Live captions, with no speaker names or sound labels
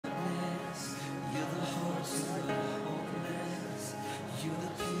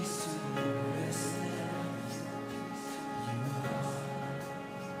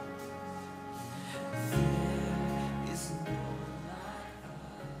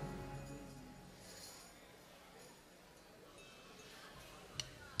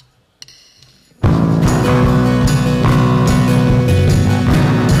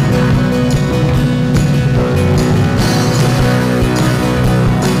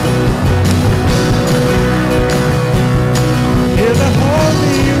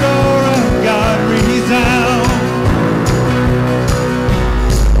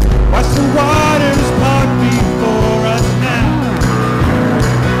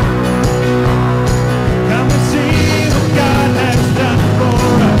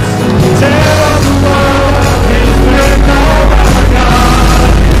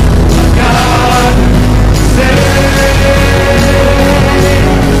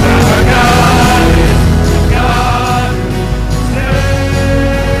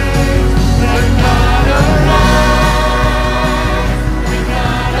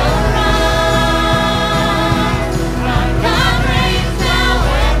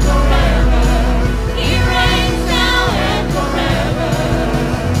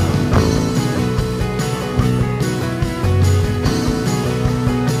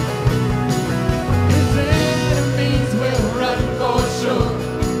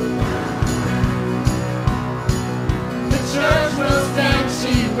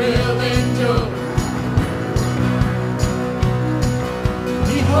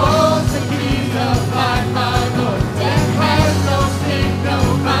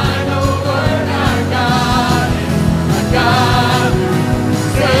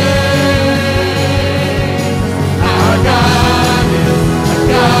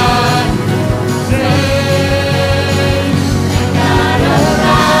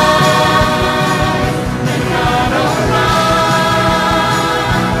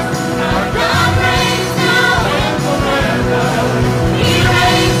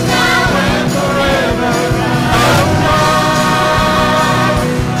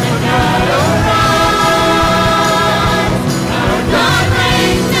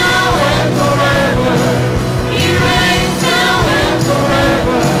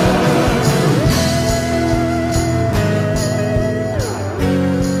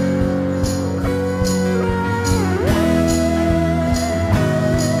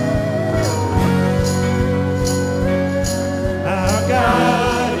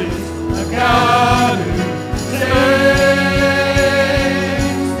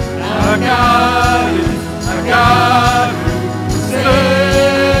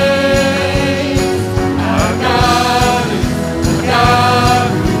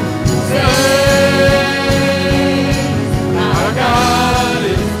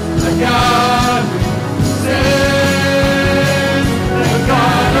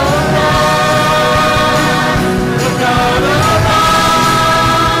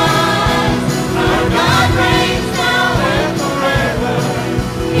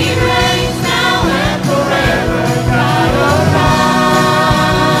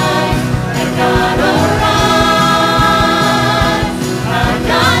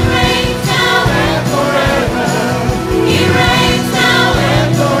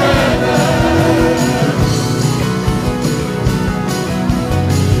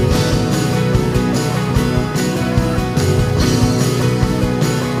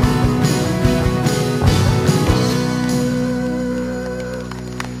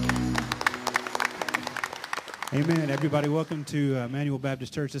Amen. Everybody, welcome to Emmanuel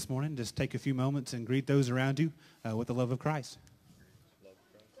Baptist Church this morning. Just take a few moments and greet those around you with the love of Christ.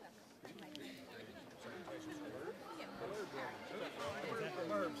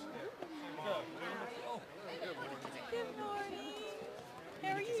 Good morning.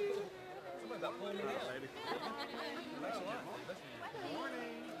 How are you? Good morning.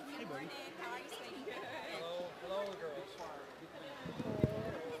 How are you, sweetie? Hello, girls.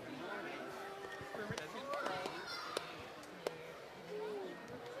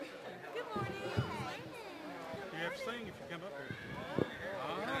 Good morning. You have to sing if you come up here.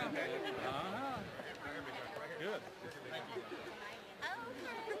 Good. Thank you.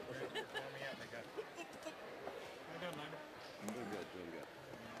 I'm doing good, doing good.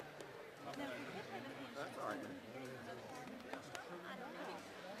 That's all right.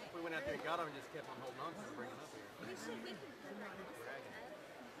 We went out there and got him and just kept on holding on to him, bringing him up here.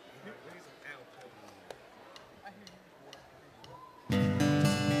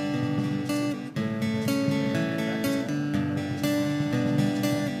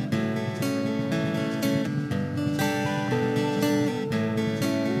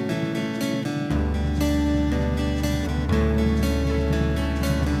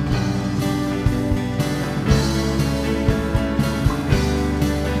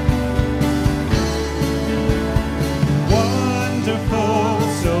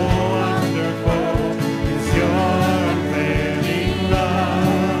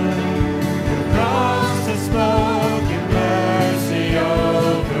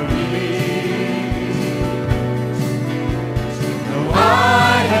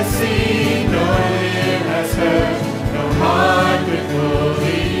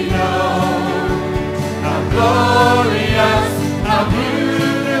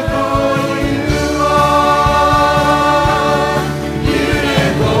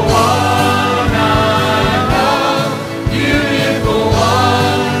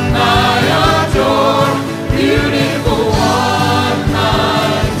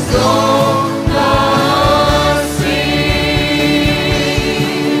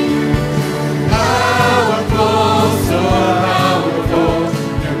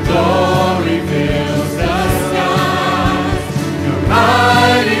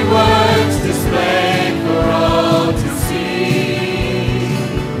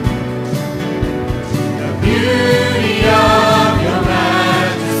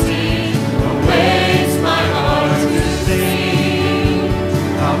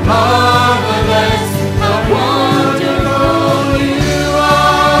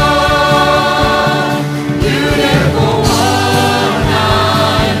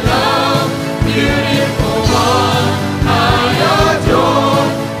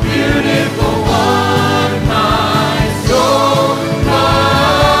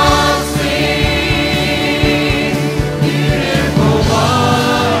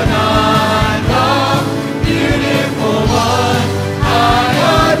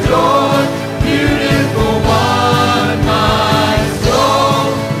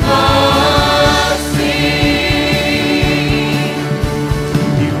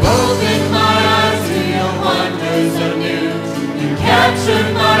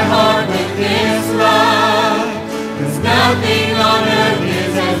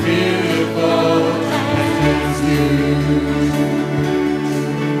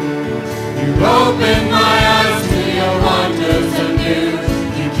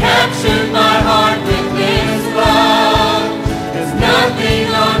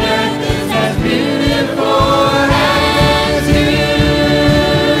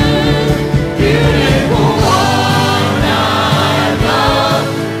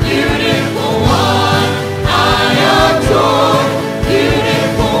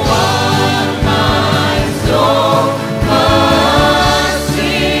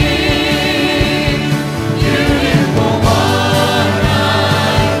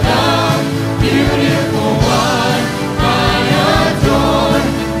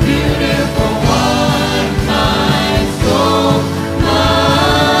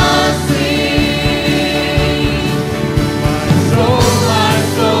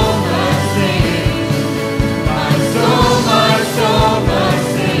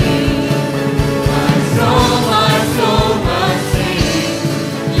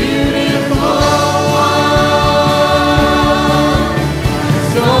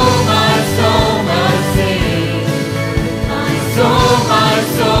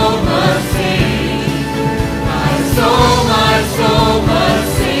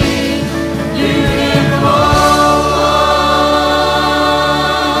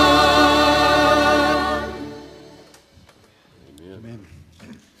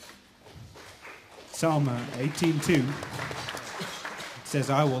 Psalm 18:2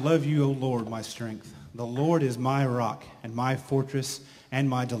 says, I will love you, O Lord, my strength. The Lord is my rock and my fortress and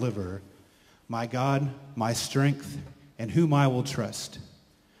my deliverer, my God, my strength, in whom I will trust,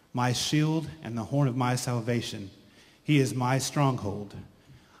 my shield and the horn of my salvation. He is my stronghold.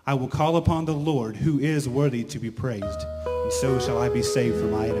 I will call upon the Lord, who is worthy to be praised, and so shall I be saved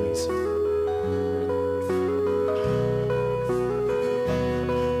from my enemies.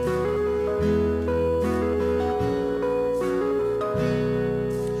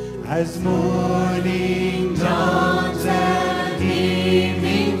 As morning dawns and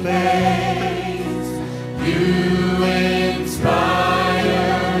evening fades, you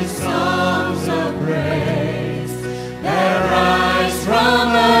inspire songs of praise that rise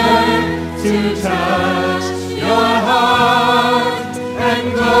from earth to touch your heart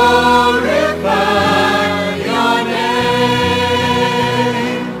and glorify your name.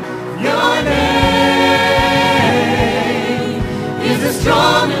 Your name is a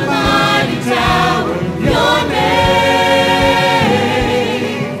strong and mighty tower.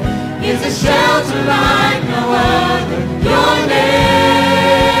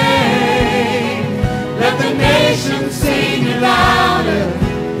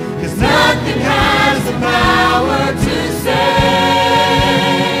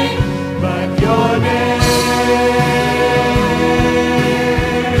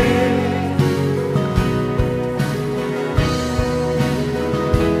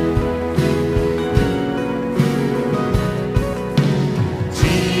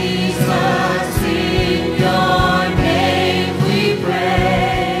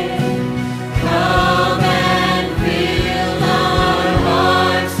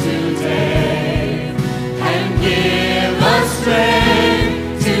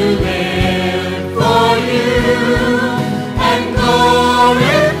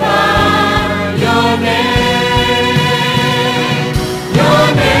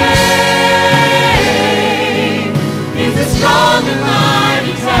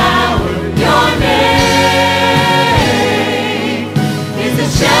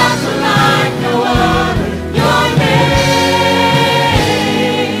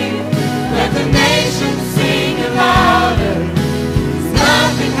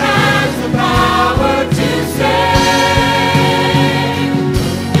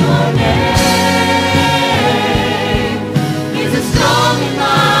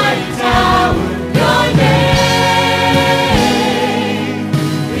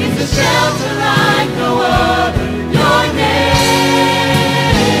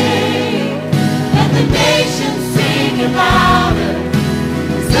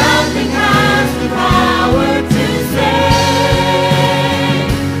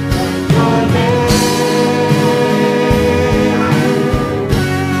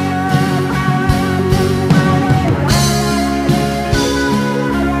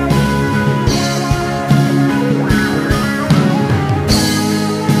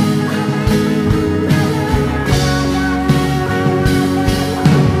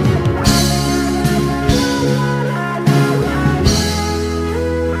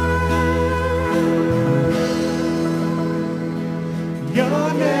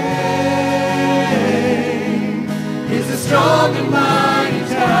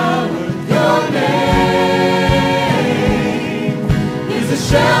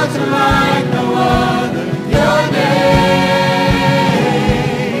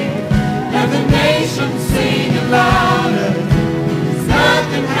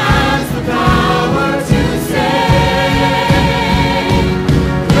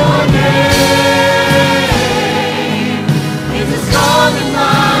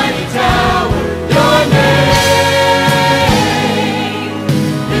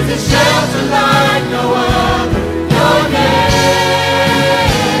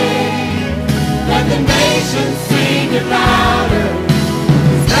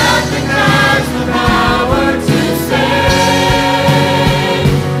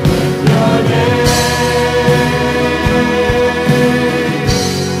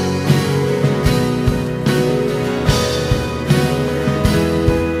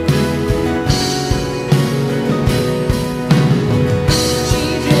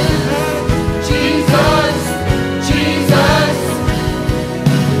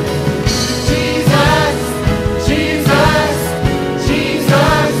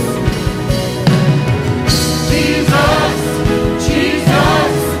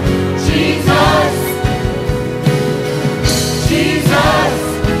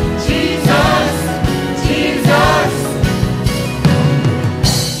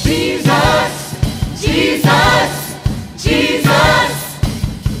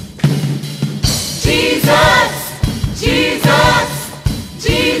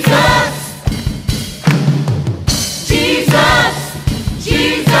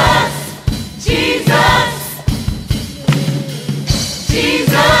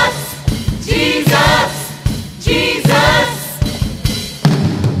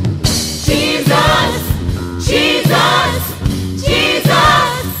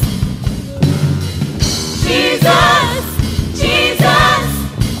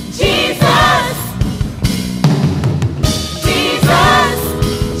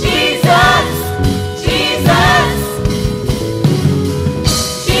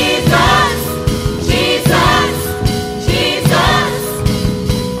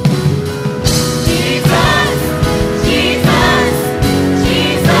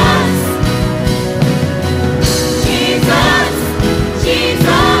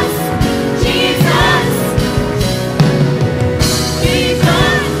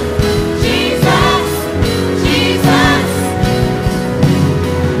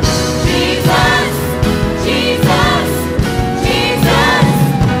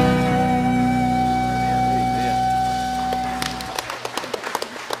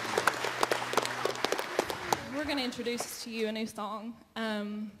 going to introduce to you a new song.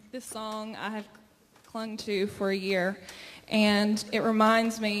 This song I have clung to for a year, and it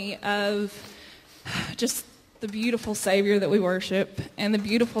reminds me of just the beautiful Savior that we worship and the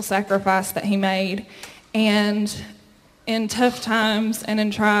beautiful sacrifice that he made. And in tough times and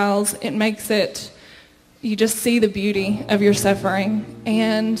in trials, it makes it, you just see the beauty of your suffering.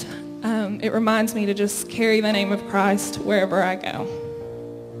 And it reminds me to just carry the name of Christ wherever I go.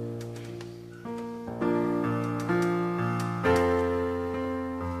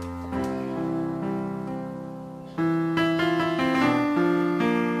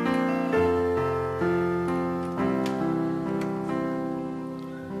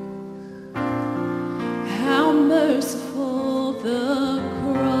 How merciful the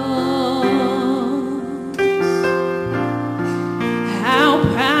cross, how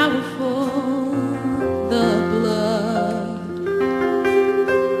powerful the blood,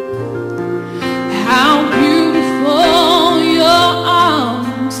 how beautiful your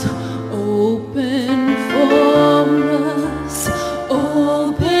arms open for us,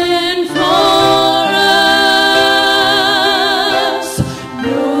 open for us.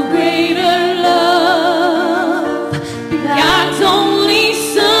 No greater love, God's only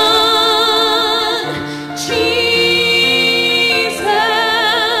Son, Jesus,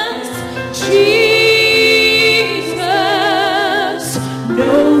 Jesus.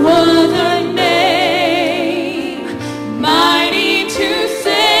 No other name mighty to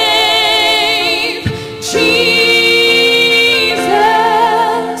save, Jesus,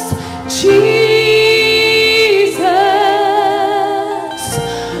 Jesus.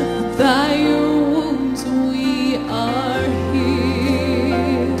 By your wounds we are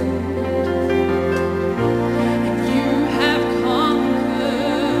healed. You have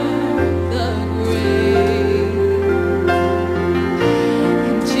conquered the grave.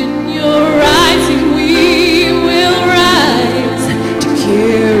 And in your rising we will rise to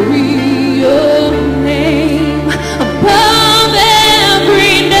carry your name above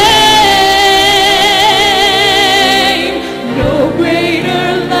every name. No greater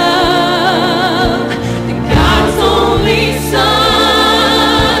love than God's only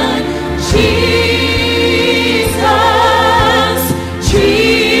Son, Jesus, Jesus.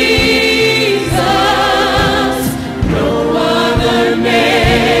 No other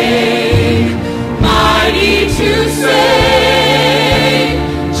name mighty to save,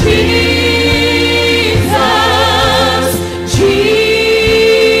 Jesus, Jesus.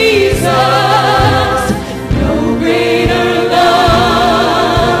 No greater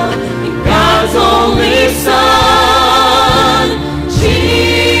love than God's only Son, Jesus,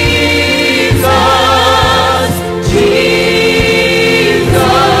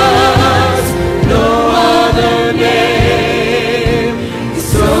 Jesus. No other name is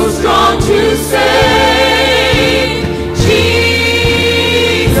so strong to save,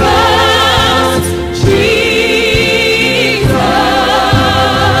 Jesus, Jesus.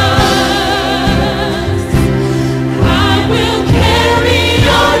 I will carry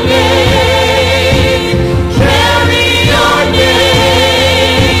your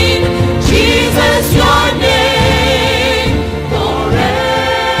name, Jesus, your name forever,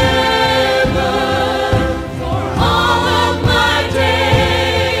 for all of my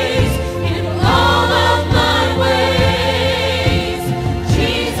days, in all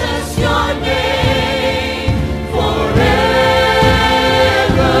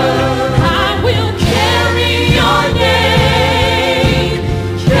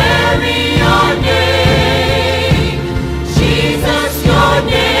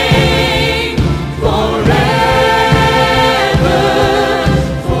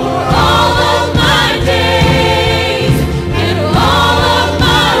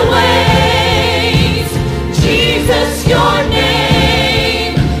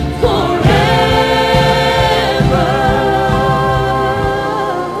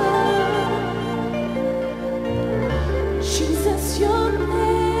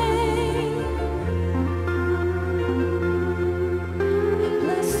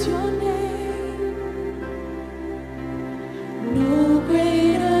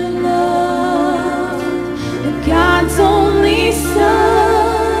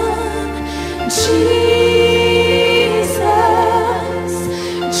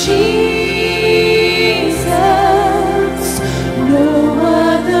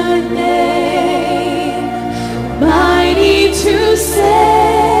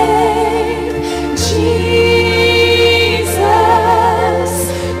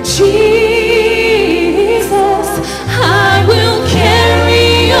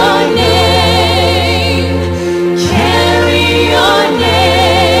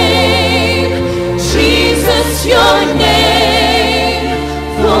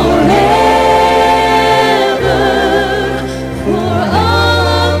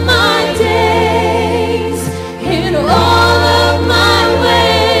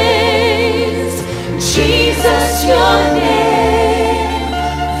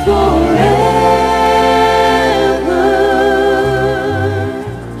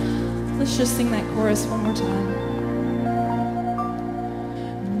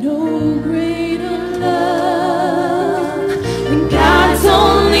No greater love than God's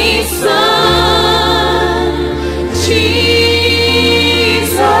only Son, Jesus,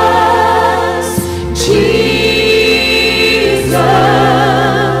 Jesus.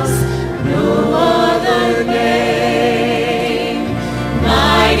 No other name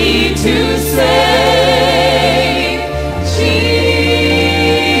mighty to save. Jesus,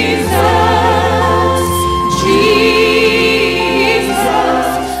 Jesus,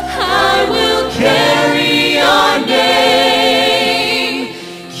 I will carry your name,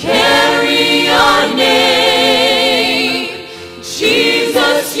 carry your name,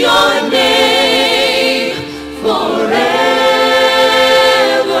 Jesus, your name, forever,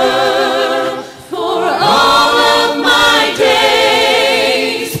 for all of my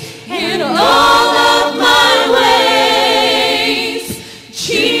days, in all of my ways,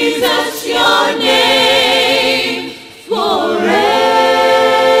 Jesus, your name, forever.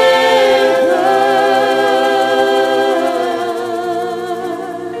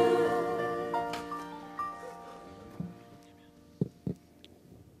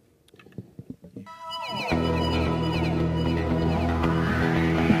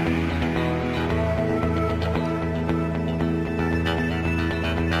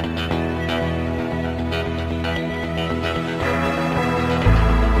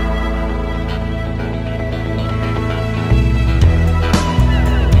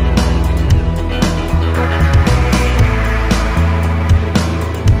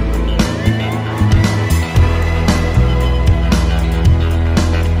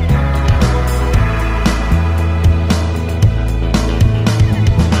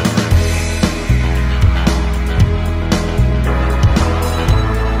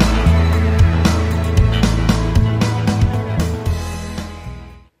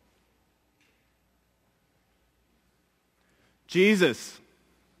 Jesus.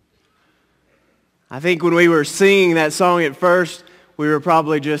 I think when we were singing that song at first, we were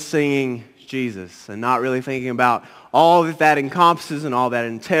probably just singing Jesus and not really thinking about all that that encompasses and all that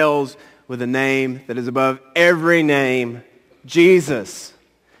entails with a name that is above every name, Jesus.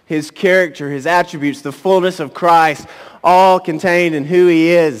 His character, his attributes, the fullness of Christ, all contained in who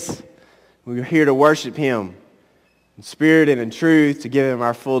he is. We're here to worship him in spirit and in truth, to give him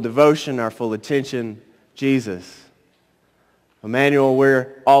our full devotion, our full attention, Jesus. Emmanuel,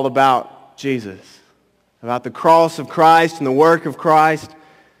 we're all about Jesus, about the cross of Christ and the work of Christ.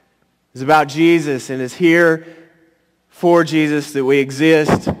 It's about Jesus, and it's here for Jesus that we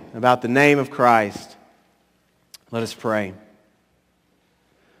exist, about the name of Christ. Let us pray.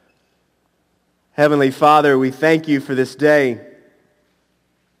 Heavenly Father, we thank you for this day.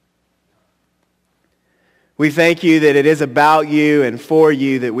 We thank you that it is about you and for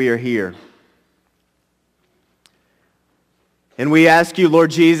you that we are here. And we ask you, Lord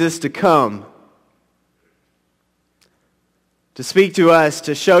Jesus, to come, to speak to us,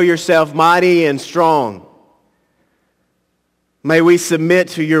 to show yourself mighty and strong. May we submit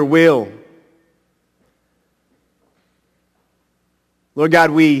to your will. Lord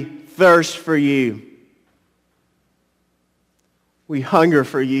God, we thirst for you. We hunger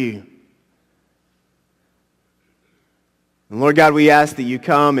for you. And Lord God, we ask that you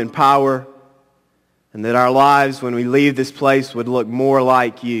come in power, and that our lives, when we leave this place, would look more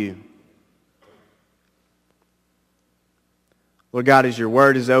like you. Lord God, as your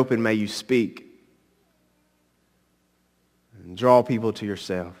word is open, may you speak and draw people to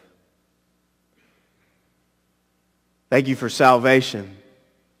yourself. Thank you for salvation.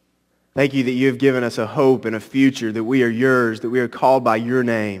 Thank you that you have given us a hope and a future, that we are yours, that we are called by your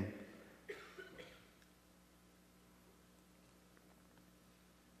name.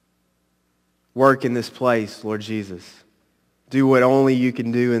 Work in this place, Lord Jesus. Do what only you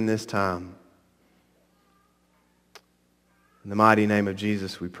can do in this time. In the mighty name of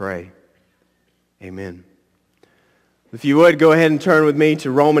Jesus we pray. Amen. If you would, go ahead and turn with me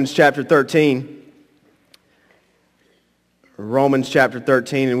to Romans chapter 13. Romans chapter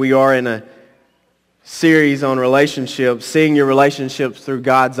 13, and we are in a series on relationships, seeing your relationships through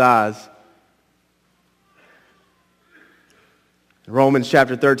God's eyes. Romans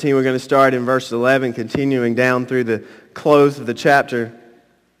chapter 13, we're going to start in verse 11, continuing down through the close of the chapter.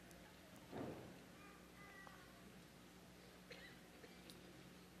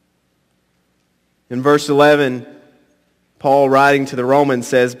 In verse 11, Paul, writing to the Romans,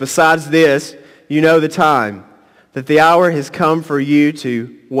 says, "Besides this, you know the time, that the hour has come for you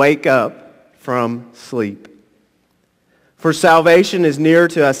to wake up from sleep. For salvation is nearer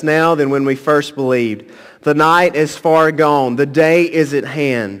to us now than when we first believed. The night is far gone, the day is at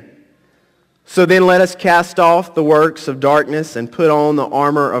hand. So then let us cast off the works of darkness and put on the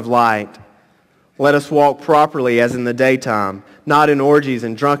armor of light. Let us walk properly as in the daytime, not in orgies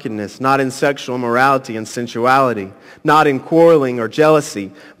and drunkenness, not in sexual immorality and sensuality, not in quarreling or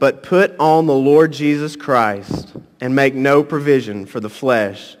jealousy, but put on the Lord Jesus Christ and make no provision for the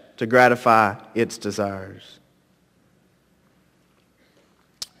flesh to gratify its desires.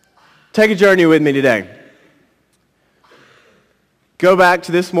 Take a journey with me today. Go back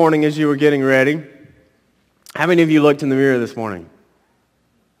to this morning as you were getting ready. How many of you looked in the mirror this morning?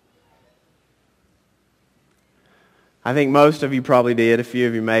 I think most of you probably did. A few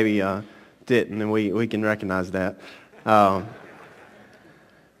of you maybe didn't, and we can recognize that.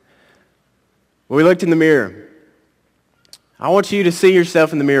 We looked in the mirror. I want you to see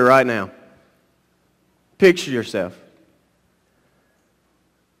yourself in the mirror right now. Picture yourself.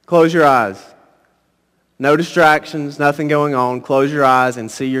 Close your eyes. No distractions, nothing going on. Close your eyes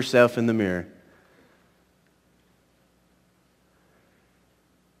and see yourself in the mirror.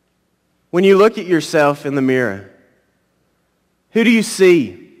 When you look at yourself in the mirror, who do you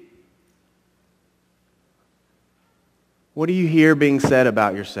see? What do you hear being said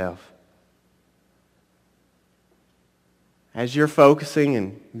about yourself? As you're focusing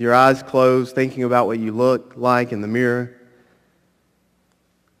and your eyes closed, thinking about what you look like in the mirror,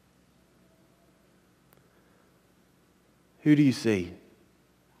 who do you see?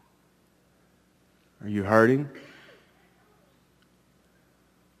 Are you hurting?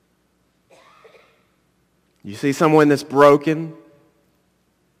 You see someone that's broken?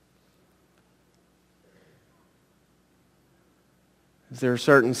 Is there a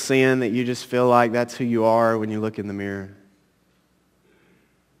certain sin that you just feel like that's who you are when you look in the mirror?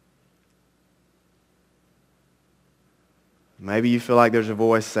 Maybe you feel like there's a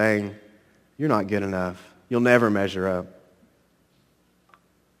voice saying, you're not good enough. You'll never measure up.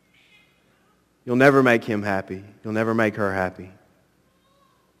 You'll never make him happy. You'll never make her happy.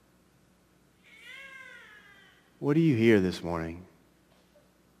 What do you hear this morning?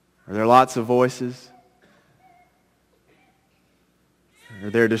 Are there lots of voices?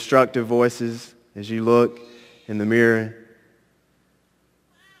 Are there destructive voices as you look in the mirror?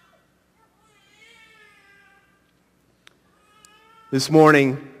 This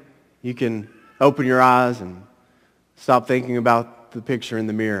morning, you can open your eyes and stop thinking about the picture in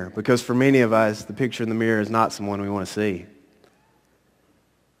the mirror, because for many of us, the picture in the mirror is not someone we want to see.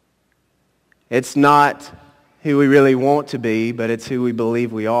 It's not who we really want to be, but it's who we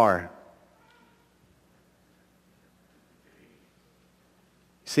believe we are.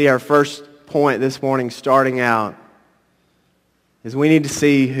 See, our first point this morning starting out is we need to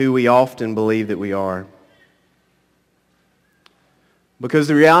see who we often believe that we are. Because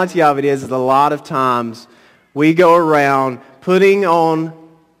the reality of it is that a lot of times we go around putting on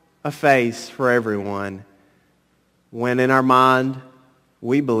a face for everyone when in our mind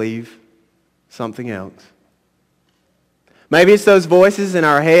we believe something else. Maybe it's those voices in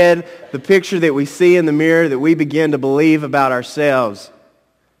our head, the picture that we see in the mirror that we begin to believe about ourselves.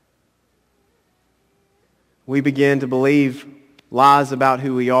 We begin to believe lies about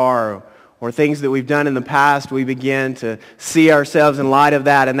who we are, or things that we've done in the past. We begin to see ourselves in light of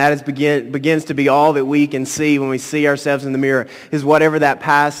that, and that begins to be all that we can see when we see ourselves in the mirror, is whatever that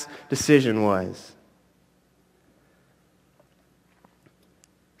past decision was.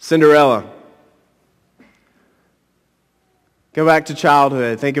 Cinderella. Go back to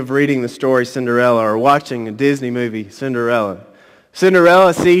childhood. Think of reading the story Cinderella or watching a Disney movie, Cinderella.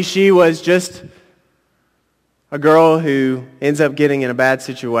 Cinderella, see, she was just a girl who ends up getting in a bad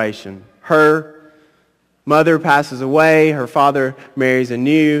situation. Her mother passes away, her father marries a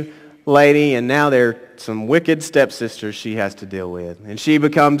new lady, and now there are some wicked stepsisters she has to deal with. And she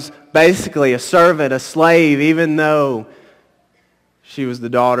becomes basically a servant, a slave, even though she was the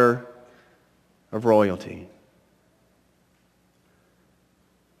daughter of royalty.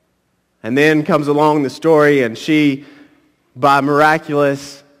 And then comes along the story, and she, by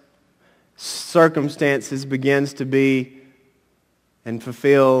miraculous circumstances, begins to be and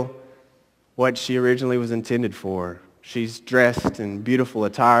fulfill what she originally was intended for. She's dressed in beautiful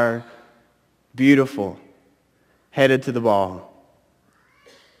attire, beautiful, headed to the ball.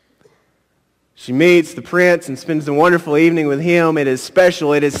 She meets the prince and spends a wonderful evening with him. It is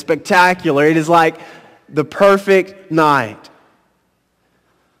special. It is spectacular. It is like the perfect night.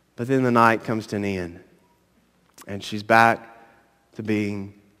 But then the night comes to an end, and she's back to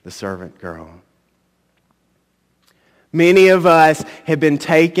being the servant girl. Many of us have been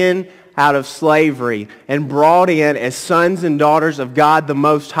taken out of slavery and brought in as sons and daughters of God the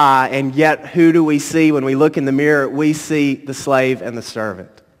Most High, and yet who do we see when we look in the mirror? We see the slave and the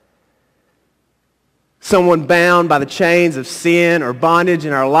servant. Someone bound by the chains of sin or bondage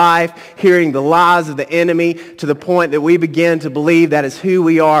in our life, hearing the lies of the enemy to the point that we begin to believe that is who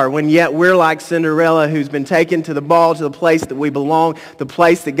we are, when yet we're like Cinderella, who's been taken to the ball, to the place that we belong, the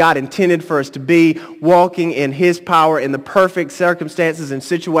place that God intended for us to be, walking in His power in the perfect circumstances and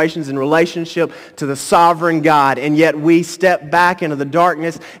situations in relationship to the sovereign God. And yet we step back into the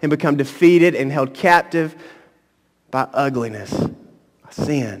darkness and become defeated and held captive by ugliness, by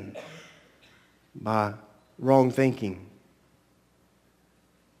sin, by wrong thinking.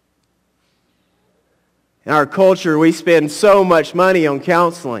 In our culture, we spend so much money on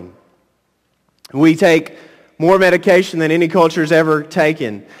counseling. We take more medication than any culture has ever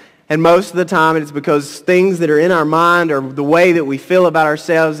taken. And most of the time, it's because things that are in our mind or the way that we feel about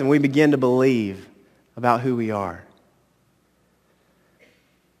ourselves, and we begin to believe about who we are.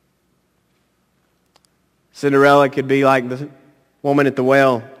 Cinderella could be like the woman at the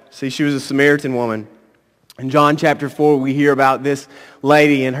well. See, she was a Samaritan woman. In John chapter 4, we hear about this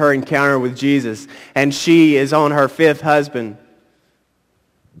lady and her encounter with Jesus. And she is on her 5th husband.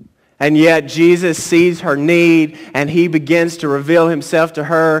 And yet Jesus sees her need and He begins to reveal Himself to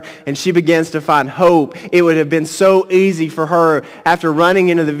her, and she begins to find hope. It would have been so easy for her after running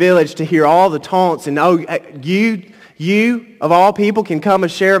into the village to hear all the taunts and, oh, you of all people can come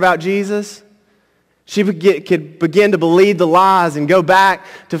and share about Jesus. She could begin to believe the lies and go back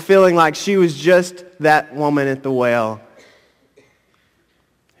to feeling like she was just that woman at the well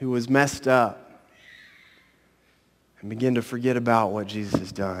who was messed up, and begin to forget about what Jesus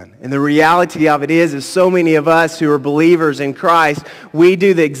has done. And the reality of it is so many of us who are believers in Christ, we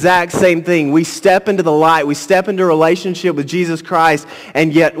do the exact same thing. We step into the light. We step into a relationship with Jesus Christ,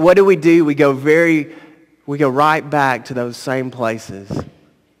 and yet what do? We go right back to those same places.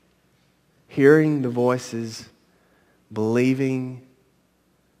 Hearing the voices, believing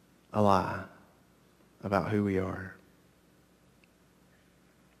a lie about who we are.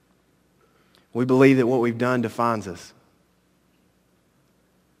 We believe that what we've done defines us.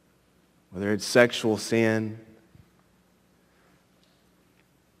 Whether it's sexual sin,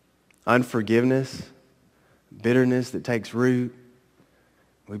 unforgiveness, bitterness that takes root,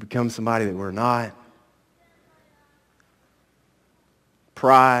 we become somebody that we're not.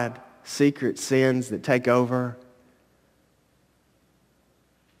 Pride, secret sins that take over.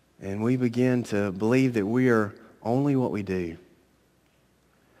 And we begin to believe that we are only what we do.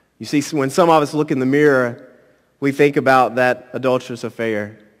 You see, when some of us look in the mirror, we think about that adulterous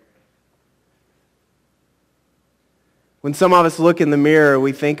affair. When some of us look in the mirror,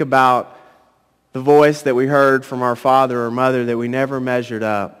 we think about the voice that we heard from our father or mother that we never measured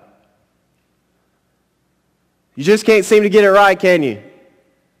up. You just can't seem to get it right, can you?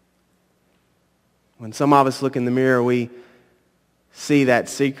 When some of us look in the mirror, we see that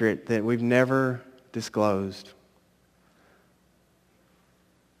secret that we've never disclosed.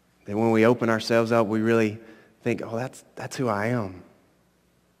 That when we open ourselves up, we really think, oh, that's who I am.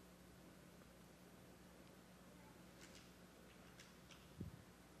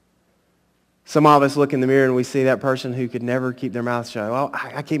 Some of us look in the mirror and we see that person who could never keep their mouth shut. Well,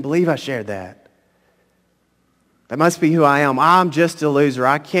 I can't believe I shared that. That must be who I am. I'm just a loser.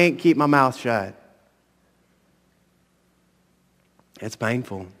 I can't keep my mouth shut. It's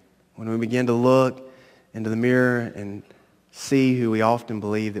painful when we begin to look into the mirror and see who we often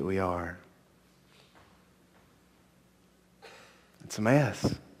believe that we are. It's a mess.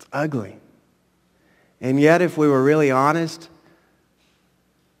 It's ugly. And yet, if we were really honest,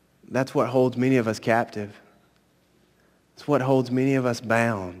 that's what holds many of us captive. It's what holds many of us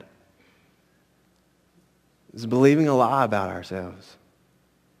bound. It's believing a lie about ourselves.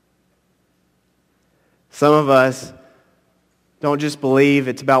 Some of us don't just believe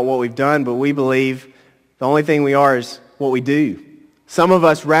it's about what we've done, but we believe the only thing we are is what we do. Some of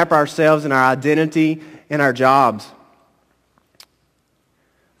us wrap ourselves in our identity in our jobs.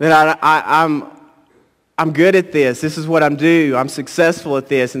 That I'm good at this. This is what I'm do. I'm successful at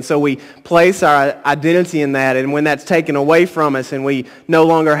this. And so we place our identity in that. And when that's taken away from us and we no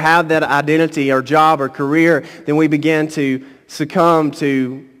longer have that identity or job or career, then we begin to succumb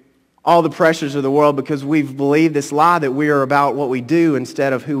to all the pressures of the world because we've believed this lie that we are about what we do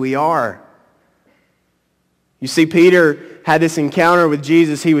instead of who we are. You see, Peter had this encounter with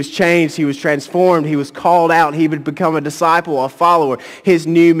Jesus. He was changed. He was transformed. He was called out. He would become a disciple, a follower. His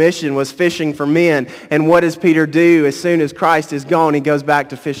new mission was fishing for men. And what does Peter do? As soon as Christ is gone, he goes back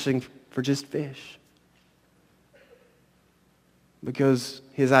to fishing for just fish. Because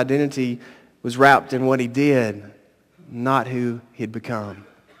his identity was wrapped in what he did, not who he'd become.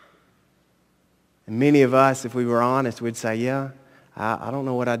 And many of us, if we were honest, would say, yeah, I don't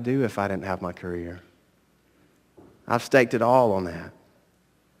know what I'd do if I didn't have my career. I've staked it all on that.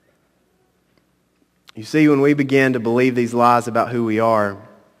 You see, when we begin to believe these lies about who we are,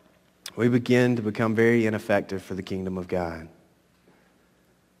 we begin to become very ineffective for the kingdom of God.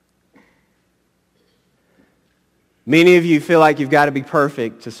 Many of you feel like you've got to be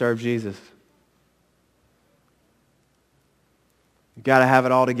perfect to serve Jesus. You've got to have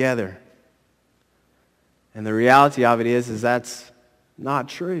it all together. And the reality of it is that's not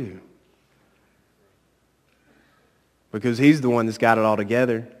true. Because He's the one that's got it all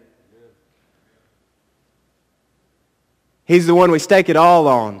together. He's the one we stake it all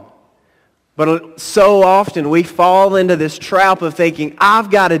on. But so often we fall into this trap of thinking, I've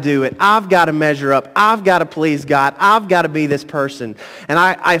got to do it. I've got to measure up. I've got to please God. I've got to be this person.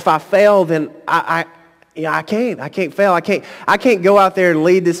 And if I fail, then I can't fail. I can't go out there and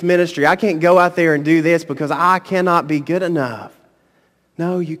lead this ministry. I can't go out there and do this because I cannot be good enough.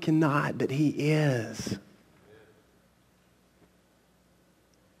 No, you cannot, but He is.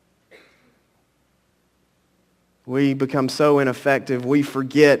 We become so ineffective, we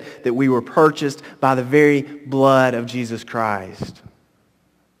forget that we were purchased by the very blood of Jesus Christ.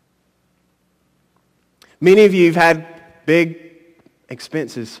 Many of you have had big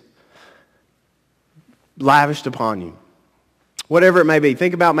expenses lavished upon you. Whatever it may be.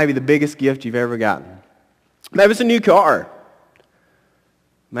 Think about maybe the biggest gift you've ever gotten. Maybe it's a new car.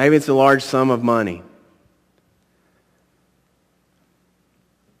 Maybe it's a large sum of money.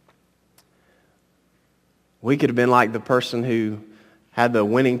 We could have been like the person who had the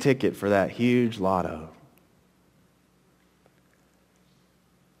winning ticket for that huge lotto.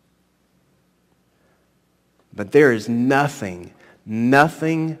 But there is nothing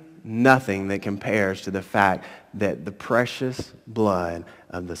that compares to the fact that the precious blood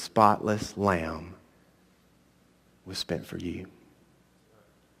of the spotless Lamb was spent for you.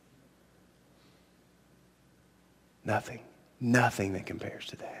 Nothing that compares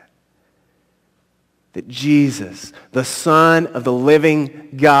to that. That Jesus, the Son of the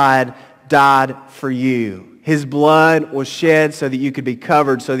living God, died for you. His blood was shed so that you could be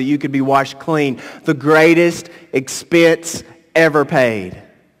covered, so that you could be washed clean. The greatest expense ever paid.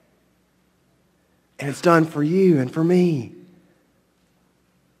 And it's done for you and for me.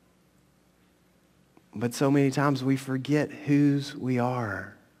 But so many times we forget whose we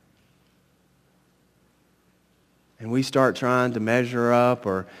are. And we start trying to measure up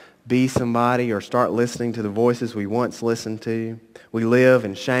or be somebody or start listening to the voices we once listened to. We live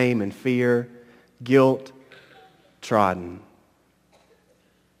in shame and fear, guilt trodden.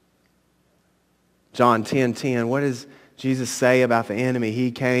 John 10:10, what does Jesus say about the enemy? He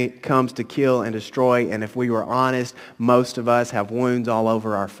comes to kill and destroy, and if we were honest, most of us have wounds all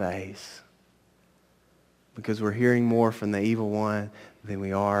over our face. Because we're hearing more from the evil one than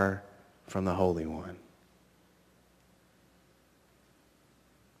we are from the Holy One.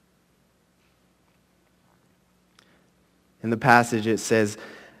 In the passage it says,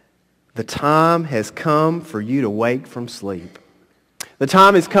 the time has come for you to wake from sleep. The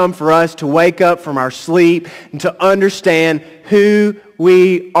time has come for us to wake up from our sleep and to understand who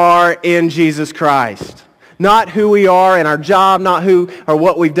we are in Jesus Christ. Not who we are in our job, not who or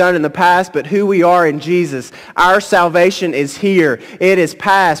what we've done in the past, but who we are in Jesus. Our salvation is here. It is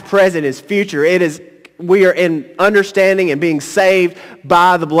past, present, it's future. We are in understanding and being saved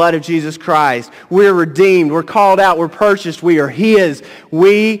by the blood of Jesus Christ. We're redeemed. We're called out. We're purchased. We are His.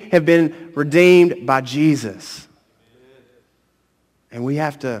 We have been redeemed by Jesus. And we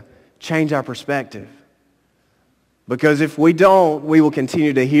have to change our perspective. Because if we don't, we will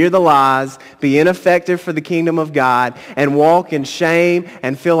continue to hear the lies, be ineffective for the kingdom of God, and walk in shame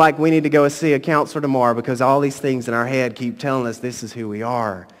and feel like we need to go see a counselor tomorrow because all these things in our head keep telling us this is who we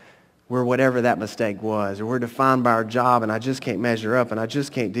are. We're whatever that mistake was, or we're defined by our job and I just can't measure up and I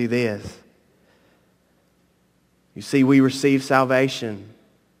just can't do this. You see, we receive salvation.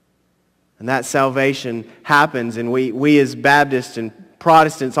 And that salvation happens, and we as Baptists and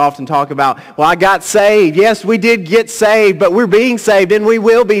Protestants often talk about, well, I got saved. Yes, we did get saved, but we're being saved and we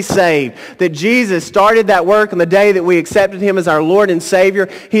will be saved. That Jesus started that work on the day that we accepted Him as our Lord and Savior.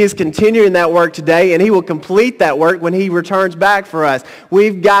 He is continuing that work today, and He will complete that work when He returns back for us.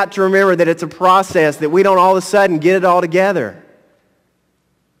 We've got to remember that it's a process, that we don't all of a sudden get it all together.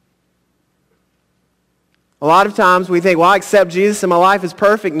 A lot of times we think, well, I accept Jesus and my life is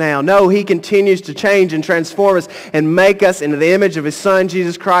perfect now. No, He continues to change and transform us and make us into the image of His Son,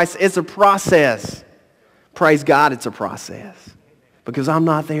 Jesus Christ. It's a process. Praise God, it's a process. Because I'm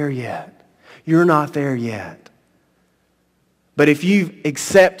not there yet. You're not there yet. But if you've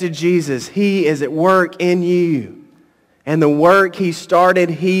accepted Jesus, He is at work in you. And the work He started,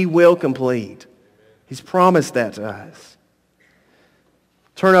 He will complete. He's promised that to us.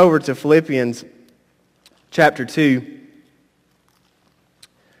 Turn over to Philippians chapter 2.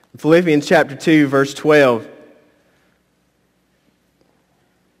 Philippians chapter 2, verse 12.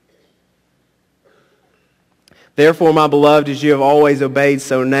 Therefore, my beloved, as you have always obeyed,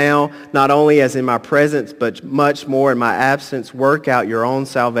 so now, not only as in my presence, but much more in my absence, work out your own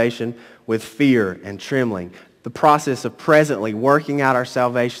salvation with fear and trembling. The process of presently working out our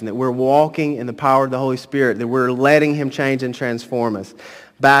salvation, that we're walking in the power of the Holy Spirit, that we're letting Him change and transform us.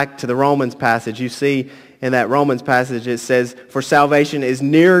 Back to the Romans passage, you see in that Romans passage it says, for salvation is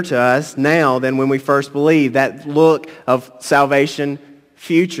nearer to us now than when we first believed. That look of salvation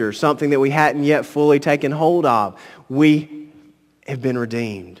future, something that we hadn't yet fully taken hold of. We have been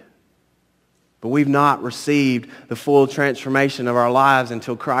redeemed. But we've not received the full transformation of our lives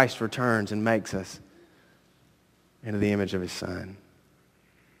until Christ returns and makes us into the image of His Son.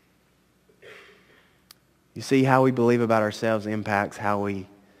 You see, how we believe about ourselves impacts how we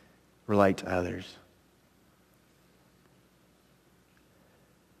relate to others.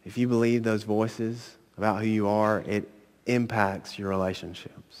 If you believe those voices about who you are, it impacts your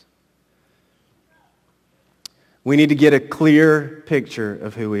relationships. We need to get a clear picture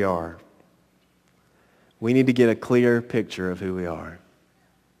of who we are. We need to get a clear picture of who we are.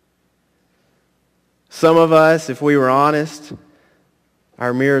 Some of us, if we were honest,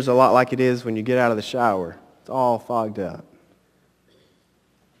 our mirror's a lot like it is when you get out of the shower. It's all fogged up.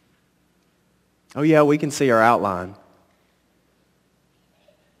 Oh yeah, we can see our outline.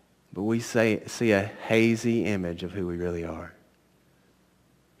 But we see a hazy image of who we really are.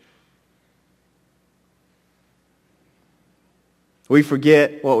 We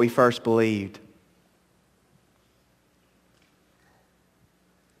forget what we first believed.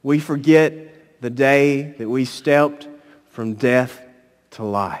 We forget the day that we stepped from death to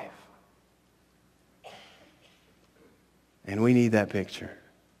life. And we need that picture.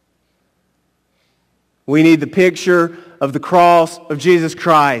 We need the picture of the cross of Jesus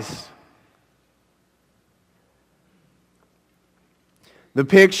Christ. The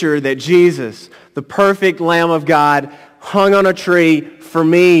picture that Jesus, the perfect Lamb of God, hung on a tree for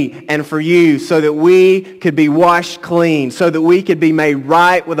me and for you so that we could be washed clean, so that we could be made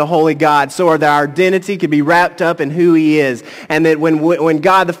right with a holy God, so that our identity could be wrapped up in who He is. And that when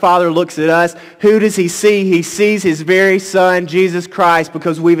God the Father looks at us, who does He see? He sees His very Son, Jesus Christ,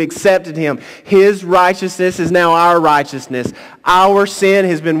 because we've accepted Him. His righteousness is now our righteousness. Our sin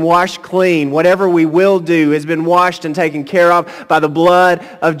has been washed clean. Whatever we will do has been washed and taken care of by the blood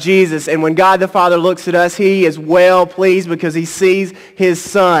of Jesus. And when God the Father looks at us, He is well pleased because He sees His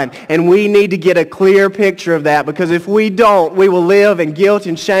Son. And we need to get a clear picture of that, because if we don't, we will live in guilt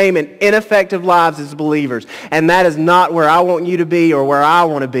and shame and ineffective lives as believers. And that is not where I want you to be or where I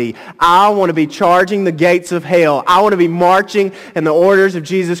want to be. I want to be charging the gates of hell. I want to be marching in the orders of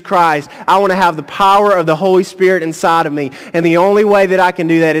Jesus Christ. I want to have the power of the Holy Spirit inside of me. And the only way that I can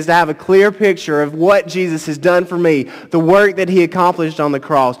do that is to have a clear picture of what Jesus has done for me, the work that He accomplished on the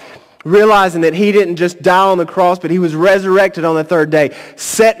cross. Realizing that He didn't just die on the cross, but He was resurrected on the third day.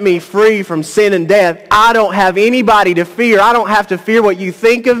 Set me free from sin and death. I don't have anybody to fear. I don't have to fear what you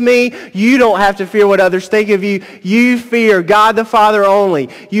think of me. You don't have to fear what others think of you. You fear God the Father only.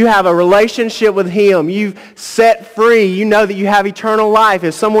 You have a relationship with Him. You've set free. You know that you have eternal life.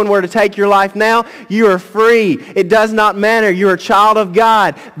 If someone were to take your life now, you are free. It does not matter. You're a child of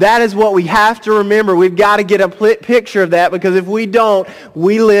God. That is what we have to remember. We've got to get a picture of that, because if we don't,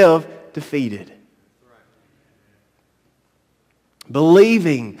 we live defeated.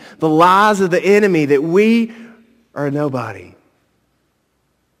 Believing the lies of the enemy that we are nobody,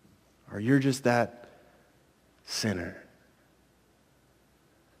 or you're just that sinner.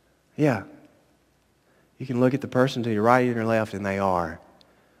 Yeah, you can look at the person to your right and your left, and they are.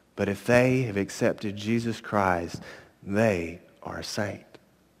 But if they have accepted Jesus Christ, they are a saint.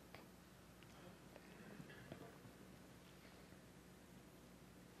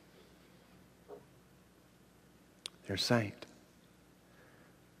 They're a saint.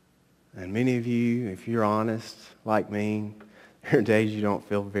 And many of you, if you're honest, like me, there are days you don't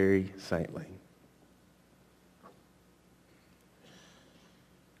feel very saintly.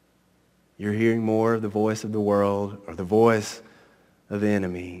 You're hearing more of the voice of the world or the voice of the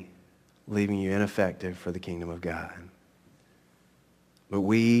enemy, leaving you ineffective for the kingdom of God. But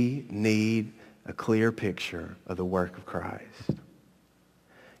we need a clear picture of the work of Christ.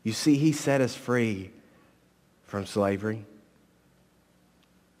 You see, He set us free from slavery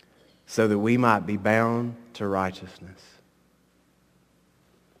so that we might be bound to righteousness.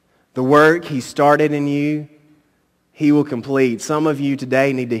 The work He started in you, He will complete. Some of you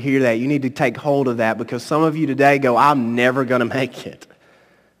today need to hear that. You need to take hold of that, because some of you today go, I'm never going to make it.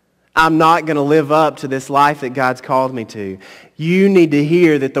 I'm not going to live up to this life that God's called me to. You need to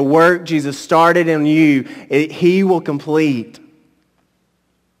hear that the work Jesus started in you, He will complete.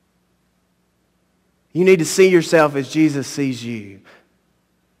 You need to see yourself as Jesus sees you,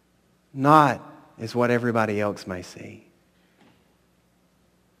 not as what everybody else may see.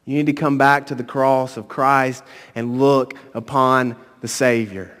 You need to come back to the cross of Christ and look upon the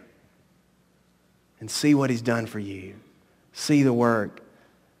Savior and see what He's done for you. See the work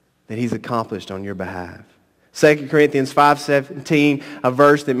that He's accomplished on your behalf. 2 Corinthians 5:17, a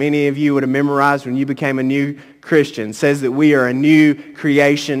verse that many of you would have memorized when you became a new Christian, says that we are a new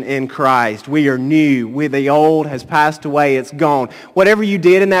creation in Christ. We are new. The old has passed away. It's gone. Whatever you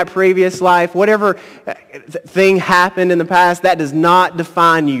did in that previous life, whatever thing happened in the past, that does not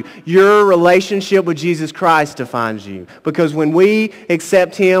define you. Your relationship with Jesus Christ defines you. Because when we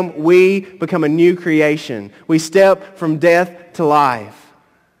accept Him, we become a new creation. We step from death to life.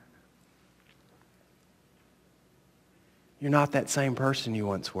 You're not that same person you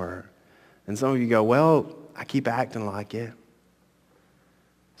once were. And some of you go, well, I keep acting like it.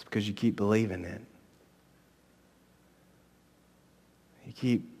 It's because you keep believing it. You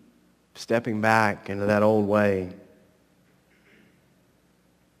keep stepping back into that old way.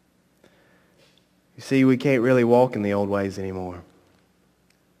 You see, we can't really walk in the old ways anymore,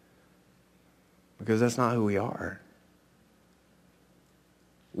 because that's not who we are.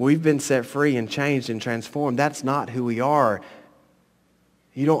 We've been set free and changed and transformed. That's not who we are.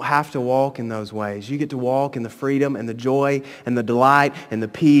 You don't have to walk in those ways. You get to walk in the freedom and the joy and the delight and the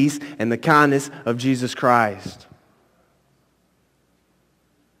peace and the kindness of Jesus Christ.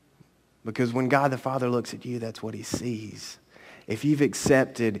 Because when God the Father looks at you, that's what He sees. If you've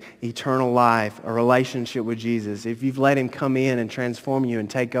accepted eternal life, a relationship with Jesus, if you've let Him come in and transform you and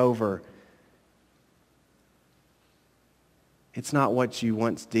take over, it's not what you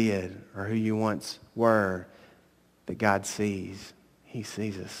once did or who you once were that God sees. He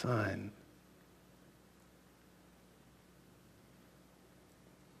sees His Son.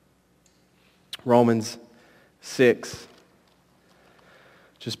 Romans 6.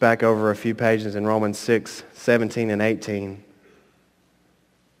 Just back over a few pages in Romans 6, 17 and 18.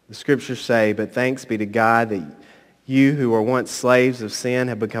 The Scriptures say, "But thanks be to God that you who were once slaves of sin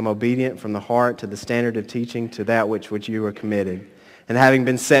have become obedient from the heart to the standard of teaching to that which you were committed. And having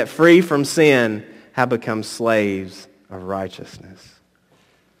been set free from sin, have become slaves of righteousness."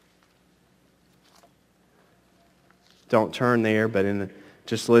 Don't turn there, but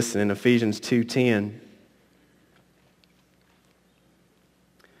just listen in Ephesians 2:10.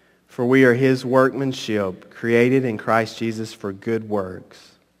 "For we are His workmanship, created in Christ Jesus for good works."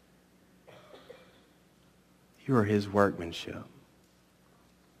 You are His workmanship.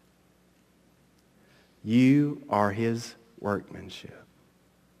 You are His workmanship.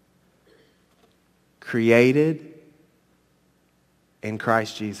 Created in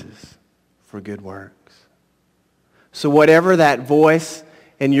Christ Jesus for good works. So whatever that voice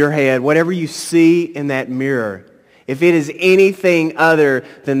in your head, whatever you see in that mirror, if it is anything other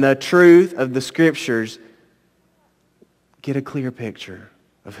than the truth of the Scriptures, get a clear picture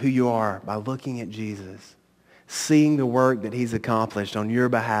of who you are by looking at Jesus, seeing the work that He's accomplished on your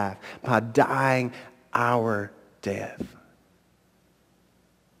behalf by dying our death.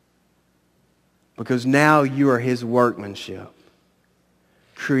 Because now you are His workmanship,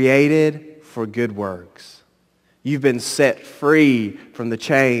 created for good works. You've been set free from the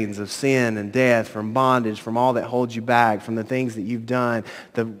chains of sin and death, from bondage, from all that holds you back, from the things that you've done.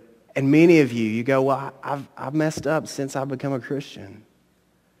 And many of you go, well, I've messed up since I've become a Christian.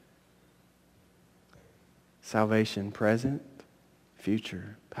 Salvation present,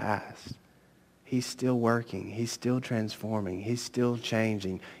 future, past. He's still working. He's still transforming. He's still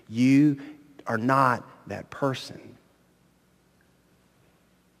changing. You are not that person.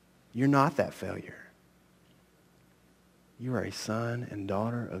 You're not that failure. You are a son and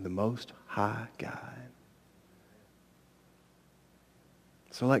daughter of the Most High God.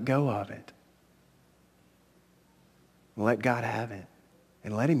 So let go of it. Let God have it.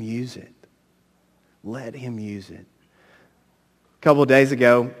 And let Him use it. Let Him use it. A couple of days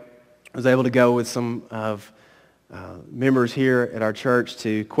ago, I was able to go with some of members here at our church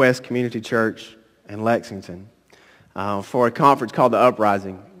to Quest Community Church in Lexington for a conference called The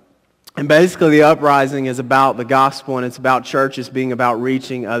Uprising. And basically the uprising is about the gospel, and it's about churches being about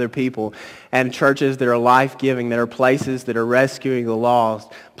reaching other people. And churches that are life-giving, that are places that are rescuing the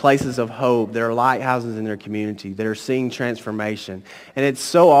lost, places of hope, that are lighthouses in their community, that are seeing transformation. And it's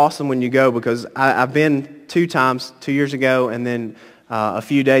so awesome when you go, because I've been 2 times, 2 years ago and then a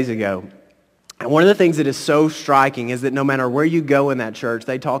few days ago. And one of the things that is so striking is that no matter where you go in that church,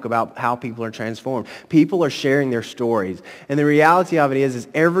 they talk about how people are transformed. People are sharing their stories. And the reality of it is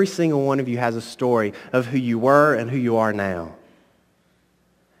every single one of you has a story of who you were and who you are now.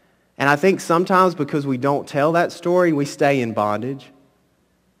 And I think sometimes because we don't tell that story, we stay in bondage.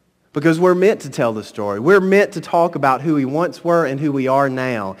 Because we're meant to tell the story. We're meant to talk about who we once were and who we are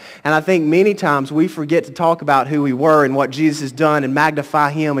now. And I think many times we forget to talk about who we were and what Jesus has done and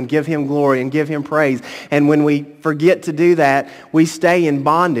magnify him and give him glory and give him praise. And when we forget to do that, we stay in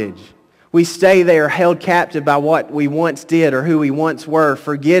bondage. We stay there held captive by what we once did or who we once were,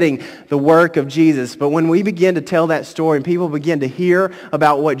 forgetting the work of Jesus. But when we begin to tell that story and people begin to hear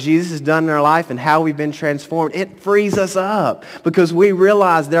about what Jesus has done in our life and how we've been transformed, it frees us up because we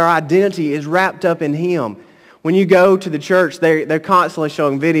realize that our identity is wrapped up in him. When you go to the church, they're constantly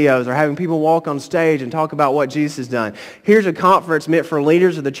showing videos or having people walk on stage and talk about what Jesus has done. Here's a conference meant for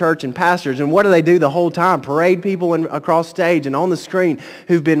leaders of the church and pastors, and what do they do the whole time? Parade people across stage and on the screen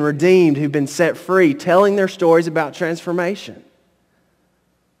who've been redeemed, who've been set free, telling their stories about transformation.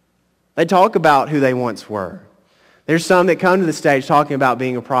 They talk about who they once were. There's some that come to the stage talking about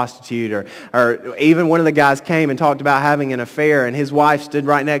being a prostitute, or even one of the guys came and talked about having an affair, and his wife stood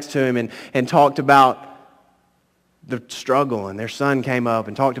right next to him and talked about the struggle, and their son came up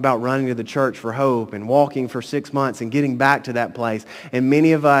and talked about running to the church for hope and walking for 6 months and getting back to that place. And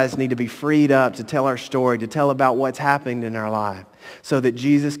many of us need to be freed up to tell our story, to tell about what's happened in our life so that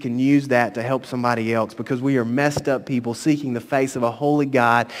Jesus can use that to help somebody else, because we are messed up people seeking the face of a holy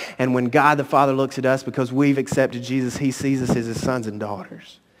God. And when God the Father looks at us because we've accepted Jesus, he sees us as his sons and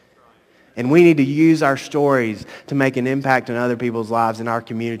daughters. And we need to use our stories to make an impact on other people's lives in our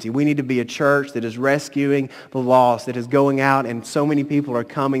community. We need to be a church that is rescuing the lost, that is going out, and so many people are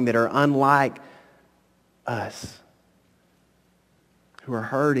coming that are unlike us, who are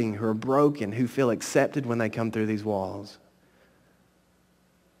hurting, who are broken, who feel accepted when they come through these walls.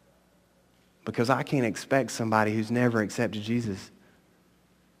 Because I can't expect somebody who's never accepted Jesus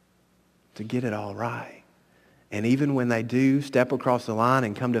to get it all right. And even when they do step across the line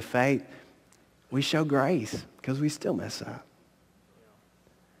and come to faith, we show grace because we still mess up.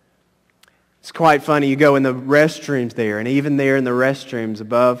 It's quite funny. You go in the restrooms there, and even there in the restrooms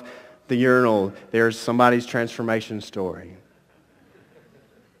above the urinal, there's somebody's transformation story.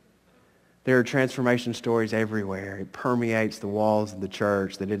 There are transformation stories everywhere. It permeates the walls of the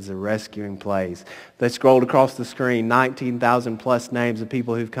church that it is a rescuing place. They scrolled across the screen, 19,000 plus names of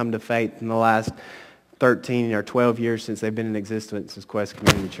people who've come to faith in the last 13 or 12 years since they've been in existence as Quest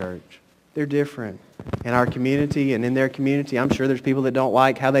Community Church. They're different. In our community and in their community, I'm sure there's people that don't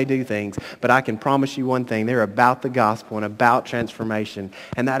like how they do things, but I can promise you one thing. They're about the gospel and about transformation,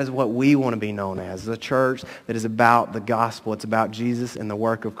 and that is what we want to be known as a church that is about the gospel. It's about Jesus and the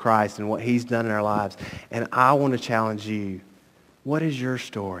work of Christ and what he's done in our lives. And I want to challenge you. What is your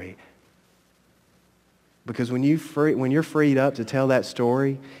story? Because when you're freed up to tell that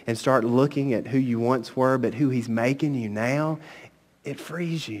story and start looking at who you once were but who he's making you now, it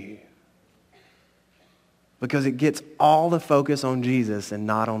frees you. Because it gets all the focus on Jesus and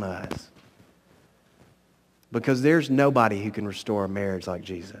not on us. Because there's nobody who can restore a marriage like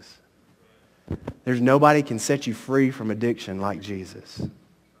Jesus. There's nobody can set you free from addiction like Jesus.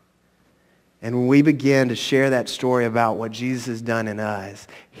 And when we begin to share that story about what Jesus has done in us,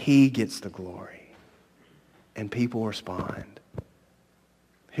 he gets the glory. And people respond.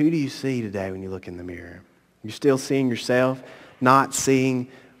 Who do you see today when you look in the mirror? You're still seeing yourself, not seeing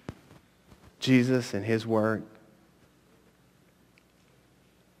Jesus and his work.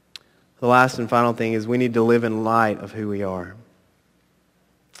 The last and final thing is we need to live in light of who we are.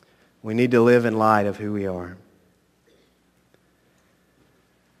 We need to live in light of who we are.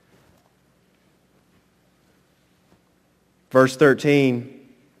 Verse 13,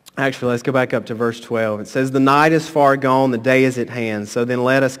 actually let's go back up to verse 12. It says, "The night is far gone, the day is at hand. So then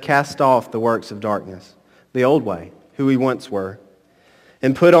let us cast off the works of darkness, the old way, who we once were,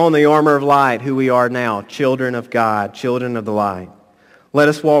 and put on the armor of light, who we are now, children of God, children of the light. Let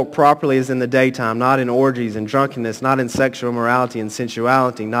us walk properly as in the daytime, not in orgies and drunkenness, not in sexual immorality and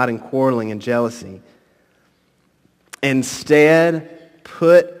sensuality, not in quarreling and jealousy. Instead,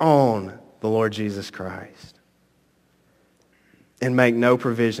 put on the Lord Jesus Christ and make no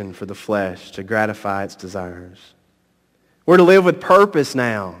provision for the flesh to gratify its desires." We're to live with purpose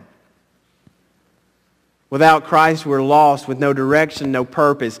now. Without Christ, we're lost with no direction, no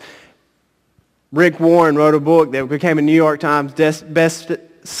purpose. Rick Warren wrote a book that became a New York Times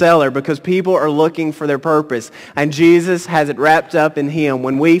bestseller because people are looking for their purpose. And Jesus has it wrapped up in Him.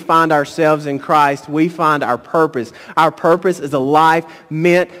 When we find ourselves in Christ, we find our purpose. Our purpose is a life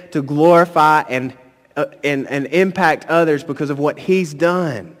meant to glorify and impact others because of what He's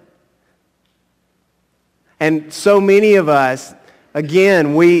done. And so many of us,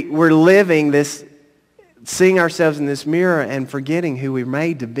 again, we're living this, seeing ourselves in this mirror and forgetting who we're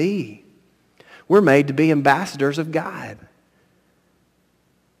made to be. We're made to be ambassadors of God.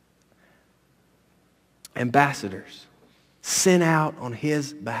 Ambassadors sent out on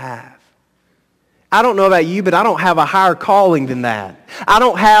His behalf. I don't know about you, but I don't have a higher calling than that. I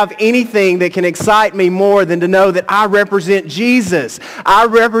don't have anything that can excite me more than to know that I represent Jesus. I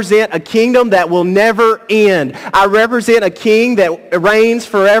represent a kingdom that will never end. I represent a king that reigns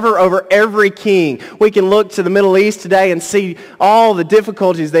forever over every king. We can look to the Middle East today and see all the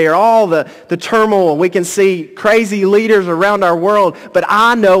difficulties there, all the turmoil. We can see crazy leaders around our world, but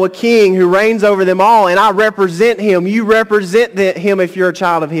I know a king who reigns over them all, and I represent Him. You represent Him if you're a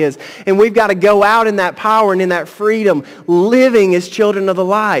child of His. And we've got to go out in that power and in that freedom, living as children of the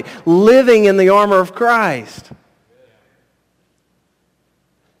light, living in the armor of Christ.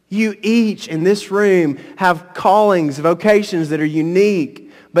 You each in this room have callings, vocations that are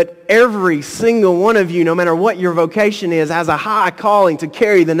unique, but every single one of you, no matter what your vocation is, has a high calling to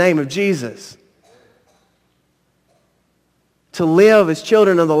carry the name of Jesus. To live as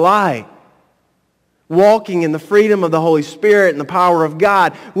children of the light, walking in the freedom of the Holy Spirit and the power of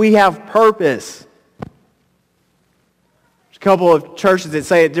God. We have purpose. A couple of churches that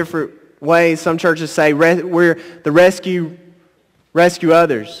say it different ways. Some churches say we're the rescue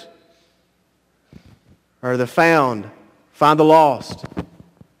others, or the find the lost.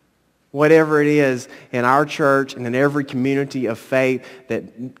 Whatever it is, in our church and in every community of faith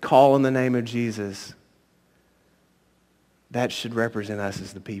that call in the name of Jesus, that should represent us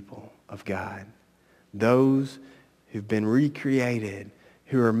as the people of God. Those who've been recreated,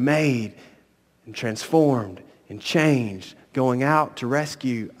 who are made and transformed and changed, going out to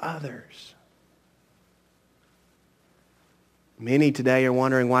rescue others. Many today are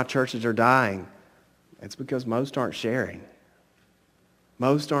wondering why churches are dying. It's because most aren't sharing.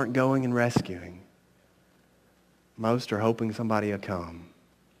 Most aren't going and rescuing. Most are hoping somebody will come.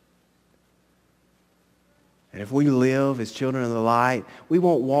 And if we live as children of the light, we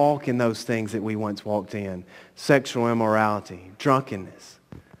won't walk in those things that we once walked in. Sexual immorality, drunkenness.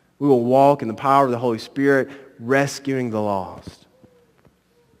 We will walk in the power of the Holy Spirit, rescuing the lost.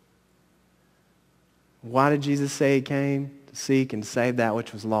 Why did Jesus say He came? To seek and save that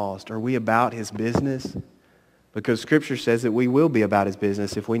which was lost. Are we about His business? Because Scripture says that we will be about His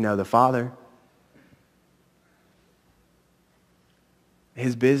business if we know the Father.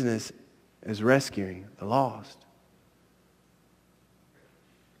 His business is rescuing the lost.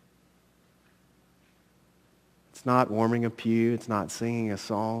 It's not warming a pew. It's not singing a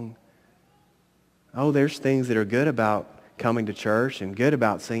song. Oh, there's things that are good about coming to church and good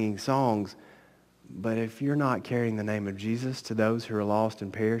about singing songs. But if you're not carrying the name of Jesus to those who are lost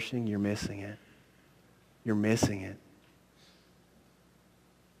and perishing, you're missing it. You're missing it.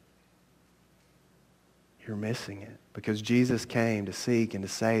 You're missing it. Because Jesus came to seek and to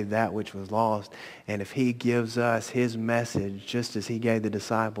save that which was lost. And if He gives us His message, just as He gave the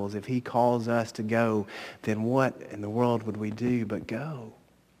disciples, if He calls us to go, then what in the world would we do but go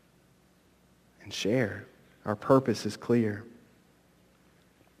and share? Our purpose is clear.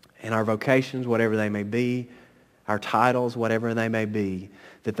 And our vocations, whatever they may be, our titles, whatever they may be,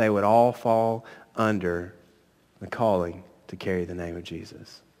 that they would all fall under the calling to carry the name of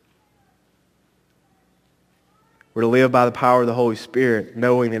Jesus. We're to live by the power of the Holy Spirit,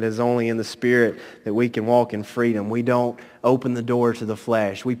 knowing that it is only in the Spirit that we can walk in freedom. We don't open the door to the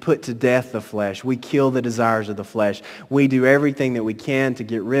flesh. We put to death the flesh. We kill the desires of the flesh. We do everything that we can to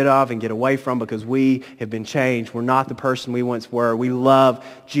get rid of and get away from because we have been changed. We're not the person we once were. We love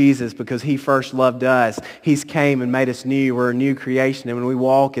Jesus because He first loved us. He's came and made us new. We're a new creation. And when we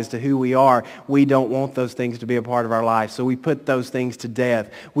walk as to who we are, we don't want those things to be a part of our life. So we put those things to death.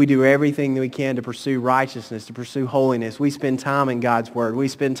 We do everything that we can to pursue righteousness, to pursue holiness. We spend time in God's Word. We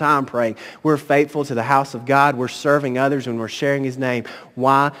spend time praying. We're faithful to the house of God. We're serving others when we're sharing His name.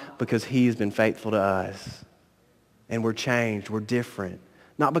 Why? Because He has been faithful to us. And we're changed. We're different.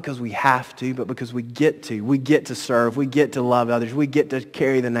 Not because we have to, but because we get to. We get to serve. We get to love others. We get to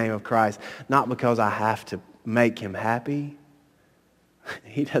carry the name of Christ. Not because I have to make Him happy.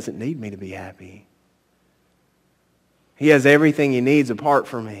 He doesn't need me to be happy. He has everything He needs apart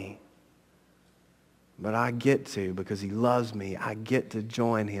from me. But I get to, because he loves me, I get to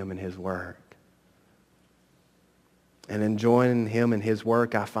join him in his work. And in joining him in his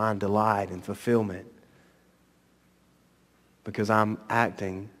work, I find delight and fulfillment. Because I'm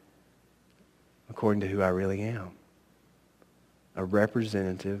acting according to who I really am. A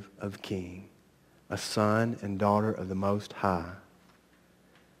representative of the King. A son and daughter of the Most High.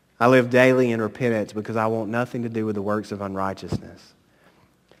 I live daily in repentance because I want nothing to do with the works of unrighteousness.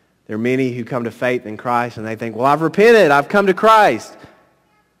 There are many who come to faith in Christ and they think, well, I've repented. I've come to Christ.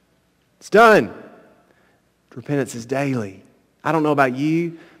 It's done. Repentance is daily. I don't know about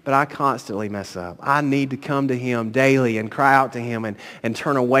you, but I constantly mess up. I need to come to him daily and cry out to him and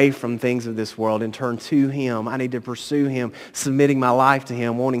turn away from things of this world and turn to him. I need to pursue him, submitting my life to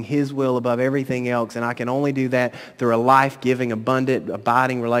him, wanting his will above everything else. And I can only do that through a life-giving, abundant,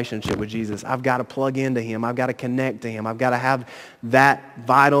 abiding relationship with Jesus. I've got to plug into him. I've got to connect to him. I've got to have that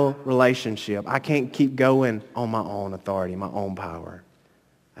vital relationship. I can't keep going on my own authority, my own power.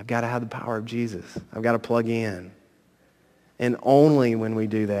 I've got to have the power of Jesus. I've got to plug in. And only when we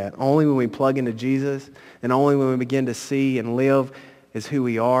do that, only when we plug into Jesus, and only when we begin to see and live as who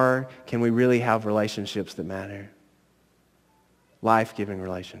we are, can we really have relationships that matter. Life-giving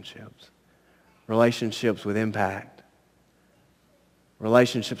relationships. Relationships with impact.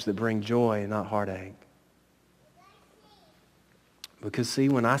 Relationships that bring joy and not heartache. Because see,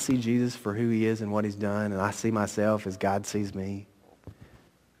 when I see Jesus for who he is and what he's done, and I see myself as God sees me,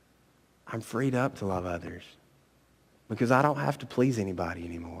 I'm freed up to love others. Because I don't have to please anybody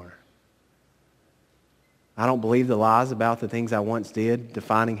anymore. I don't believe the lies about the things I once did,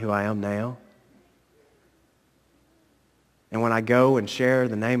 defining who I am now. And when I go and share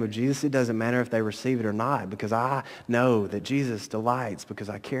the name of Jesus, it doesn't matter if they receive it or not, because I know that Jesus delights because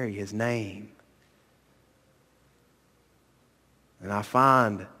I carry his name. And I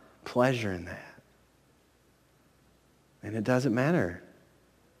find pleasure in that. And it doesn't matter.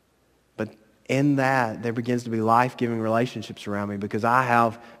 But in that, there begins to be life-giving relationships around me because I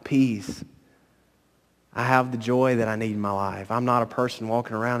have peace. I have the joy that I need in my life. I'm not a person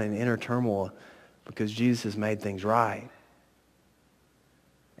walking around in inner turmoil because Jesus has made things right.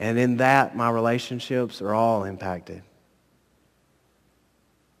 And in that, my relationships are all impacted.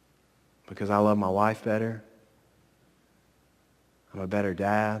 Because I love my wife better. I'm a better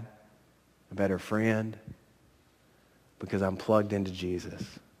dad, a better friend, because I'm plugged into Jesus.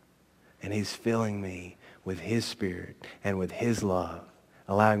 And he's filling me with his Spirit and with his love,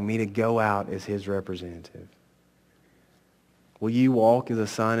 allowing me to go out as his representative. Will you walk as a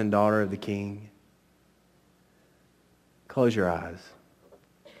son and daughter of the King? Close your eyes.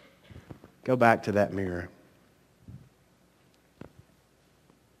 Go back to that mirror.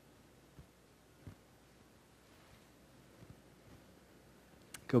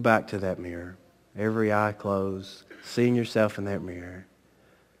 Go back to that mirror. Every eye closed, seeing yourself in that mirror.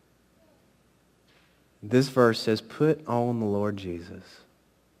 This verse says, put on the Lord Jesus.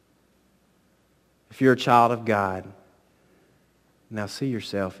 If you're a child of God, now see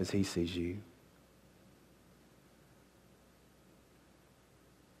yourself as he sees you.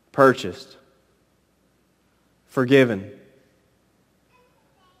 Purchased. Forgiven.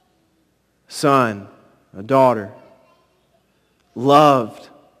 Son, a daughter. Loved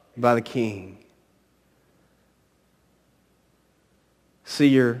by the King. See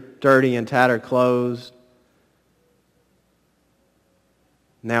your dirty and tattered clothes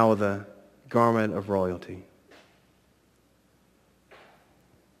now with a garment of royalty.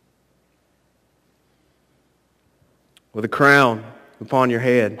 With a crown upon your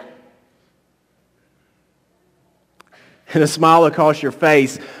head. And a smile across your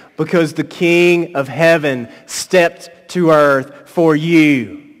face because the King of heaven stepped to earth for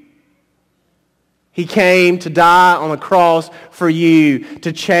you. He came to die on the cross for you,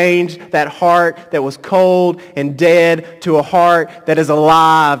 to change that heart that was cold and dead to a heart that is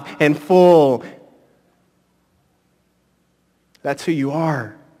alive and full. That's who you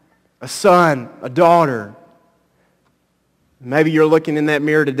are, a son, a daughter. Maybe you're looking in that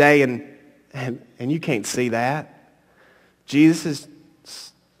mirror today and you can't see that. Jesus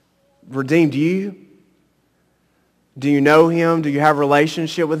has redeemed you. Do you know him? Do you have a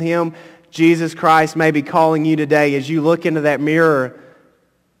relationship with him? Jesus Christ may be calling you today. As you look into that mirror,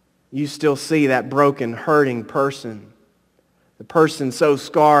 you still see that broken, hurting person. The person so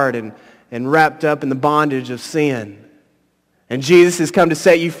scarred and wrapped up in the bondage of sin. And Jesus has come to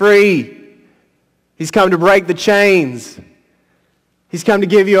set you free. He's come to break the chains. He's come to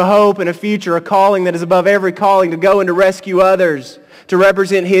give you a hope and a future, a calling that is above every calling, to go and to rescue others, to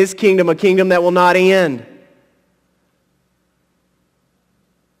represent his kingdom, a kingdom that will not end.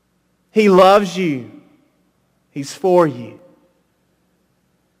 He loves you. He's for you.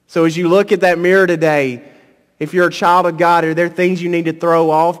 So as you look at that mirror today, if you're a child of God, are there things you need to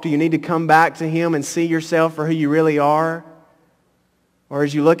throw off? Do you need to come back to Him and see yourself for who you really are? Or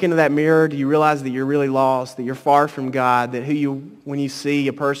as you look into that mirror, do you realize that you're really lost, that you're far from God, that when you see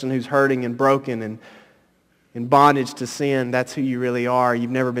a person who's hurting and broken and in bondage to sin, that's who you really are.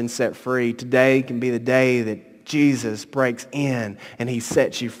 You've never been set free. Today can be the day that Jesus breaks in and He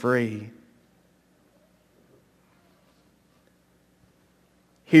sets you free.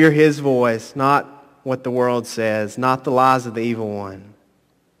 Hear His voice, not what the world says, not the lies of the evil one.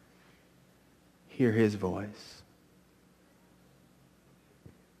 Hear His voice.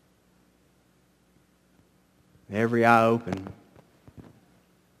 Every eye open.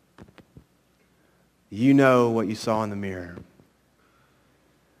 You know what you saw in the mirror.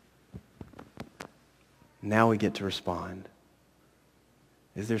 Now we get to respond.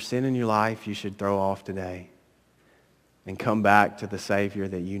 Is there sin in your life you should throw off today and come back to the Savior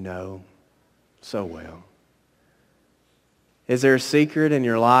that you know so well? Is there a secret in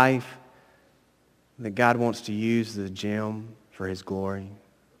your life that God wants to use the gem for His glory?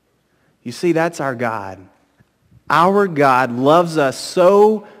 You see, that's our God. Our God loves us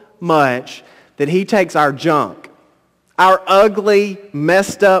so much that He takes our junk, our ugly,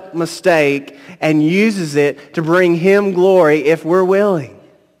 messed up mistake, and uses it to bring Him glory if we're willing.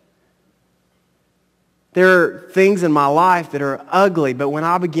 There are things in my life that are ugly, but when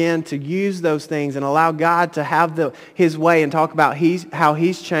I begin to use those things and allow God to have His way and talk about how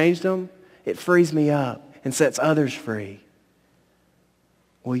He's changed them, it frees me up and sets others free.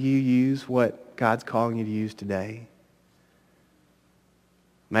 Will you use what God's calling you to use today?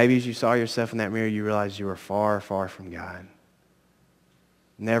 Maybe as you saw yourself in that mirror, you realized you were far, far from God.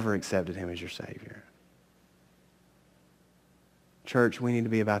 Never accepted Him as your Savior. Church, we need to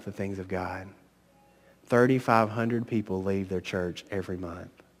be about the things of God. 3,500 people leave their church every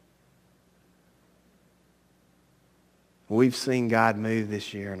month. We've seen God move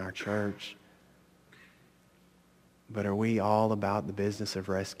this year in our church. But are we all about the business of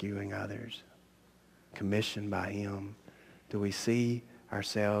rescuing others? Commissioned by Him? Do we see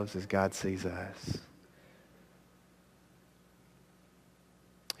ourselves as God sees us?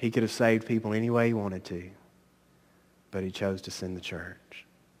 He could have saved people any way He wanted to, but He chose to send the church.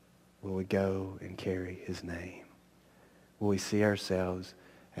 Will we go and carry His name? Will we see ourselves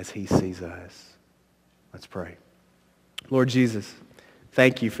as He sees us? Let's pray. Lord Jesus,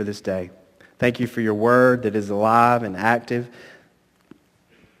 thank You for this day. Thank You for Your word that is alive and active.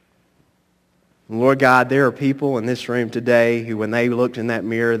 Lord God, there are people in this room today who, when they looked in that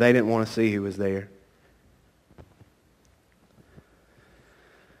mirror, they didn't want to see who was there.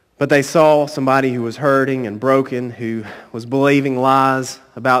 But they saw somebody who was hurting and broken, who was believing lies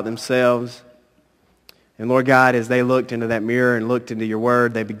about themselves. And Lord God, as they looked into that mirror and looked into Your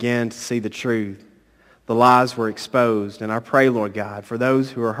word, they began to see the truth. The lies were exposed. And I pray, Lord God, for those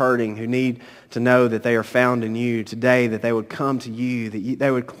who are hurting, who need to know that they are found in You today, that they would come to You, that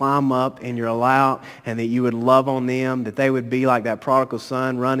they would climb up in Your lap, and that You would love on them, that they would be like that prodigal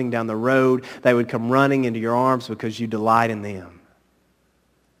son running down the road. They would come running into Your arms because You delight in them.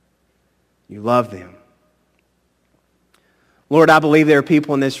 You love them. Lord, I believe there are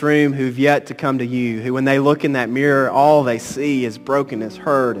people in this room who've yet to come to You, who when they look in that mirror, all they see is brokenness,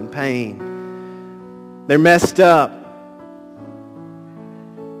 hurt, and pain. They're messed up.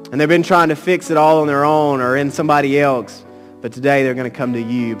 And they've been trying to fix it all on their own or in somebody else. But today they're going to come to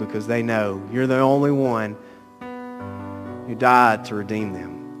You because they know You're the only one who died to redeem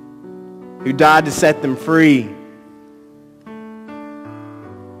them, who died to set them free.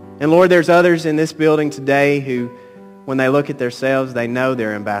 And Lord, there's others in this building today who, when they look at themselves, they know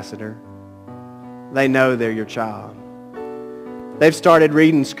they're ambassador. They know they're Your child. They've started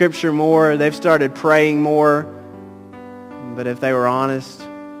reading Scripture more. They've started praying more. But if they were honest,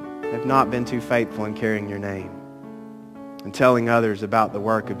 they've not been too faithful in carrying Your name and telling others about the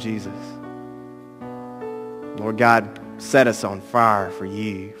work of Jesus. Lord God, set us on fire for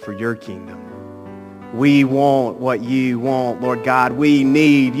You, for Your kingdom. We want what You want, Lord God. We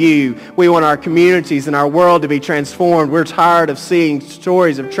need You. We want our communities and our world to be transformed. We're tired of seeing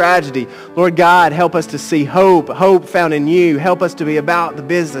stories of tragedy. Lord God, help us to see hope, hope found in You. Help us to be about the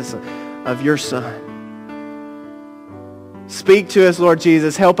business of Your Son. Speak to us, Lord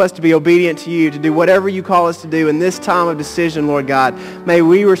Jesus. Help us to be obedient to You, to do whatever You call us to do in this time of decision, Lord God. May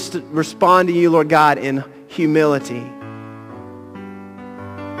we respond to You, Lord God, in humility.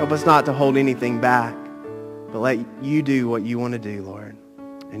 Help us not to hold anything back, but let You do what You want to do, Lord.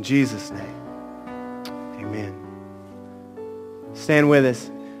 In Jesus' name, amen. Stand with us.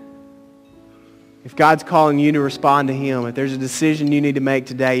 If God's calling you to respond to Him, if there's a decision you need to make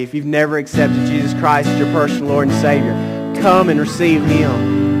today, if you've never accepted Jesus Christ as your personal Lord and Savior, come and receive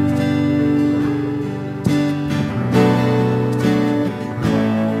Him.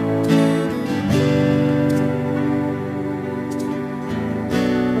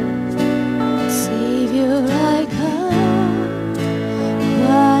 Savior, I come,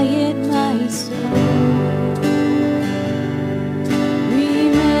 quiet my soul.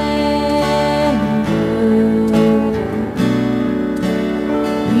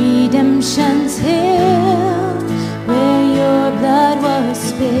 Redemption's hill, where your blood was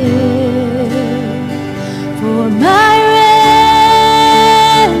spilled for my ransom.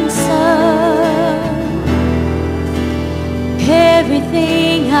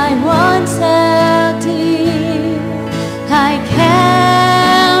 Everything I once held dear, I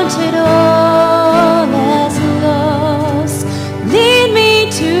count it all as lost. Lead me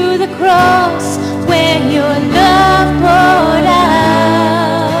to the cross where your love poured out.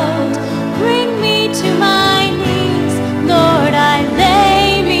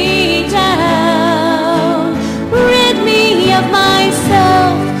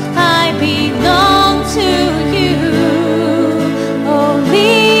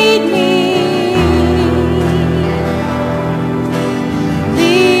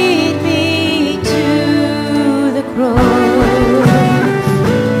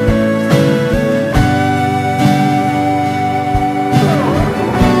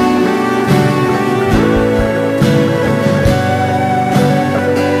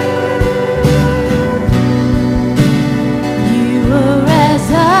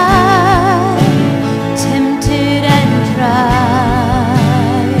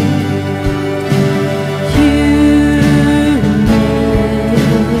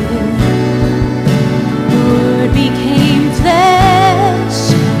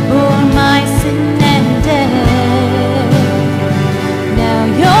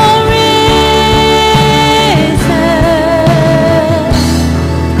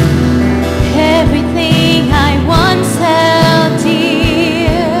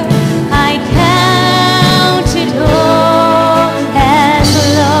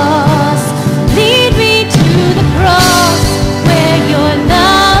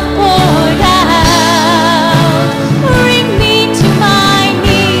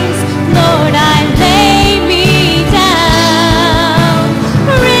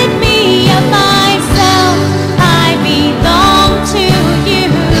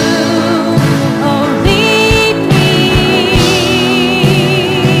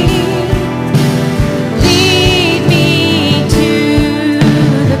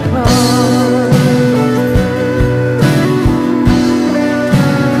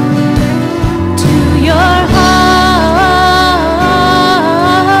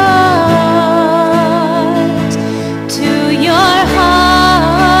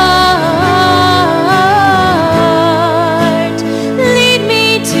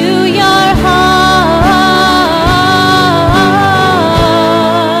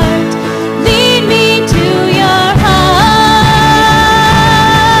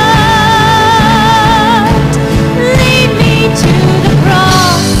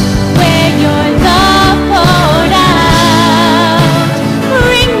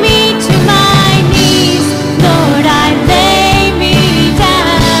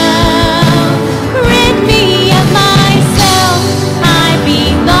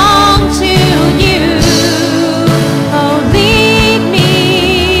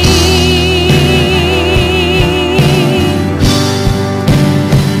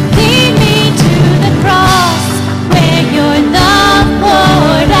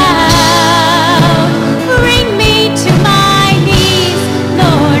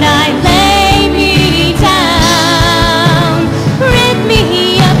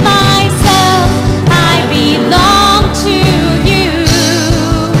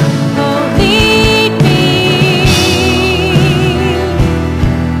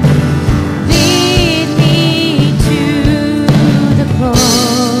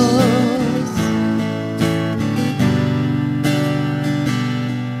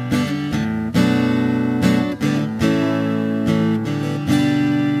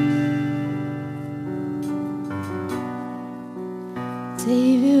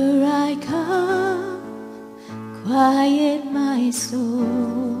 Savior, I come, quiet my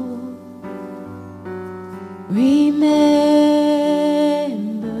soul. Remember.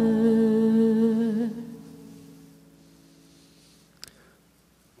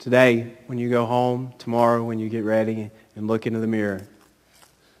 Today, when you go home, tomorrow when you get ready and look into the mirror,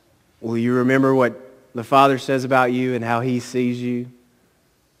 will you remember what the Father says about you and how He sees you?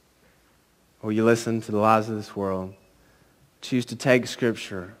 or you listen to the lies of this world, choose to take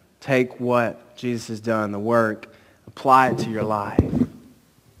Scripture, take what Jesus has done, the work, apply it to your life.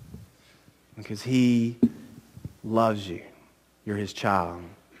 Because he loves you. You're his child,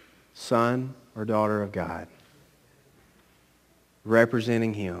 son or daughter of God,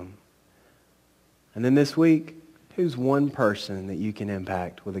 representing him. And then this week, who's one person that you can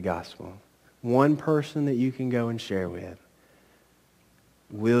impact with the gospel? One person that you can go and share with?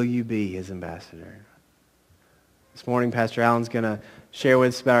 Will you be his ambassador? This morning, Pastor Allen's going to share with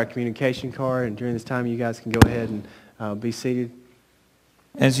us about our communication card, and during this time, you guys can go ahead and be seated.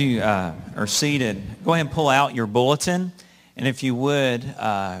 As you are seated, go ahead and pull out your bulletin, and if you would,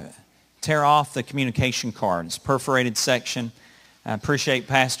 tear off the communication card. It's a perforated section. I appreciate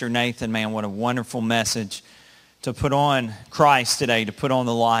Pastor Nathan. Man, what a wonderful message to put on Christ today, to put on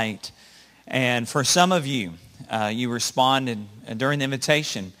the light. And for some of you, you responded during the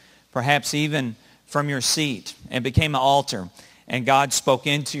invitation, perhaps even from your seat, and became an altar. And God spoke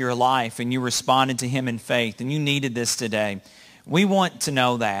into your life, and you responded to him in faith, and you needed this today. We want to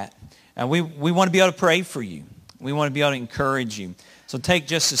know that. We want to be able to pray for you. We want to be able to encourage you. So take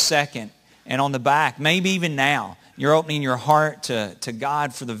just a second, and on the back, maybe even now, you're opening your heart to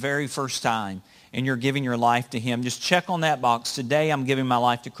God for the very first time, and you're giving your life to him. Just check on that box. Today, I'm giving my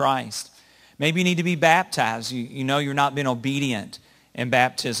life to Christ. Maybe you need to be baptized. You know you're not been obedient in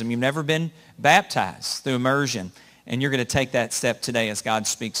baptism. You've never been baptized through immersion, and you're going to take that step today as God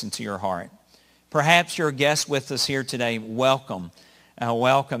speaks into your heart. Perhaps you're a guest with us here today. Welcome.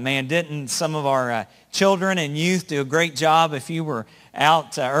 Welcome. Man, didn't some of our children and youth do a great job? If you were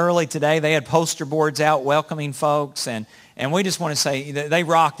out early today, they had poster boards out welcoming folks, and we just want to say they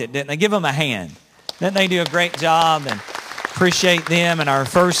rocked it, didn't they? Give them a hand. Didn't they do a great job? And appreciate them and our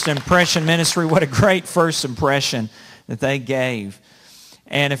first impression ministry. What a great first impression that they gave.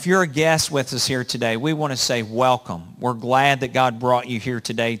 And if you're a guest with us here today, we want to say welcome. We're glad that God brought you here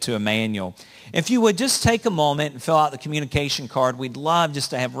today to Emmanuel. If you would just take a moment and fill out the communication card, we'd love just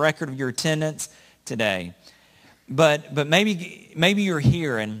to have record of your attendance today. But maybe you're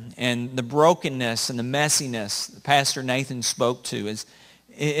here and the brokenness and the messiness that Pastor Nathan spoke to is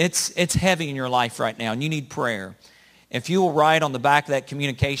it's heavy in your life right now, and you need prayer. If you will write on the back of that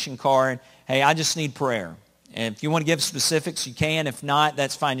communication card, hey, I just need prayer. And if you want to give specifics, you can. If not,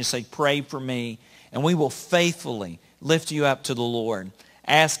 that's fine. Just say, pray for me. And we will faithfully lift you up to the Lord,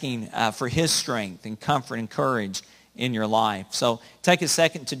 asking for his strength and comfort and courage in your life. So take a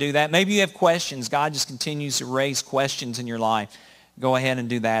second to do that. Maybe you have questions. God just continues to raise questions in your life. Go ahead and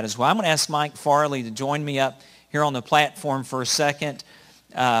do that as well. I'm going to ask Mike Farley to join me up here on the platform for a second.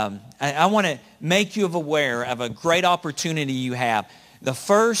 I want to make you aware of a great opportunity you have. The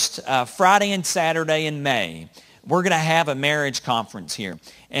first Friday and Saturday in May, we're going to have a marriage conference here.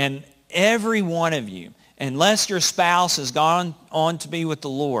 And every one of you, unless your spouse has gone on to be with the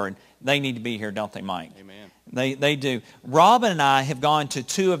Lord, they need to be here, don't they, Mike? Amen. They do. Robin and I have gone to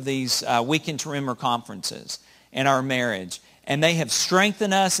 2 of these Weekend to Remember conferences in our marriage. And they have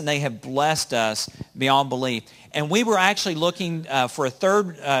strengthened us, and they have blessed us beyond belief. And we were actually looking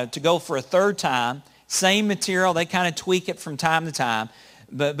to go for a third time. Same material. They kind of tweak it from time to time.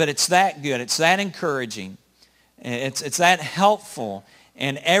 But it's that good. It's that encouraging. It's that helpful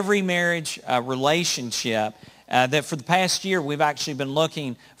in every marriage relationship that for the past year we've actually been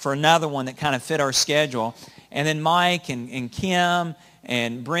looking for another one that kind of fit our schedule. And then Mike and Kim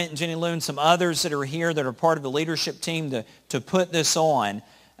and Brent and Jenny Lou and some others that are here that are part of the leadership team to put this on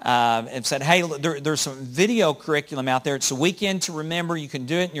and said, hey, there's some video curriculum out there. It's a weekend to remember. You can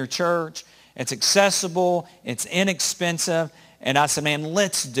do it in your church. It's accessible. It's inexpensive. And I said, man,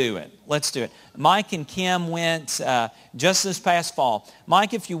 let's do it. Let's do it. Mike and Kim went just this past fall.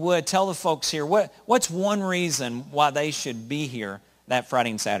 Mike, if you would, tell the folks here, what's one reason why they should be here that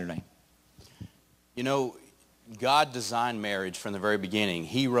Friday and Saturday? You know, God designed marriage from the very beginning.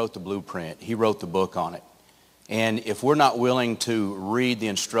 He wrote the blueprint. He wrote the book on it. And if we're not willing to read the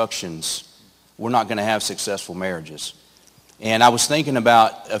instructions, we're not going to have successful marriages. And I was thinking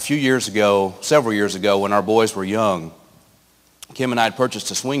about several years ago, when our boys were young, Kim and I had purchased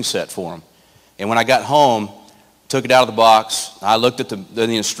a swing set for them. And when I got home, took it out of the box, I looked at the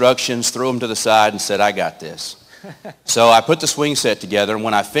instructions, threw them to the side, and said, I got this. So I put the swing set together, and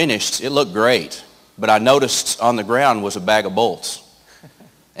when I finished, it looked great. But I noticed on the ground was a bag of bolts.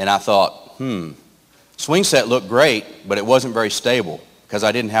 And I thought, swing set looked great, but it wasn't very stable because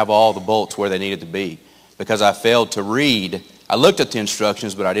I didn't have all the bolts where they needed to be because I failed to read. I looked at the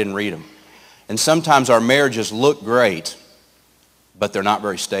instructions, but I didn't read them. And sometimes our marriages look great, but they're not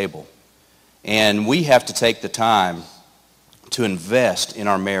very stable. And we have to take the time to invest in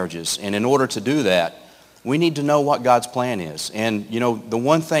our marriages. And in order to do that, we need to know what God's plan is. And, you know, the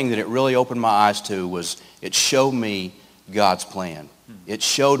one thing that it really opened my eyes to was it showed me God's plan. It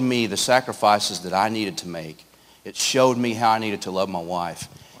showed me the sacrifices that I needed to make. It showed me how I needed to love my wife.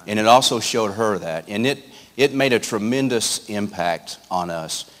 And it also showed her that. And it made a tremendous impact on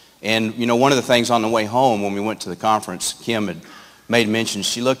us. And, you know, one of the things on the way home when we went to the conference, Kim had made mention,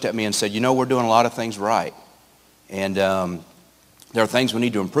 she looked at me and said, you know, we're doing a lot of things right. And there are things we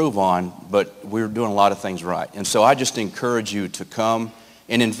need to improve on, but we're doing a lot of things right. And so I just encourage you to come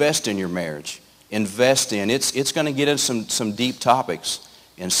and invest in your marriage. Invest in. It's going to get into some deep topics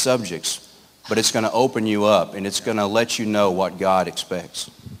and subjects, but it's going to open you up, and it's going to let you know what God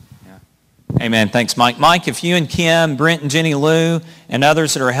expects. Amen. Thanks, Mike. Mike, if you and Kim, Brent and Jenny Lou, and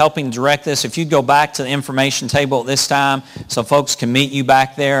others that are helping direct this, if you'd go back to the information table at this time so folks can meet you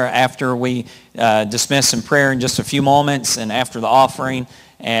back there after we dismiss in prayer in just a few moments and after the offering,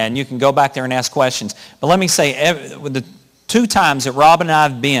 and you can go back there and ask questions. But let me say, with the 2 times that Rob and I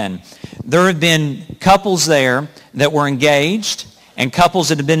have been, there have been couples there that were engaged and couples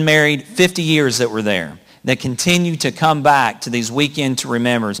that have been married 50 years that were there, that continue to come back to these weekend to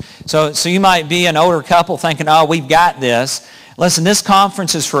remembers. So you might be an older couple thinking, oh, we've got this. Listen, this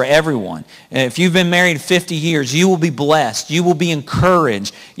conference is for everyone. If you've been married 50 years, you will be blessed. You will be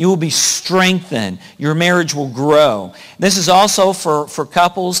encouraged. You will be strengthened. Your marriage will grow. This is also for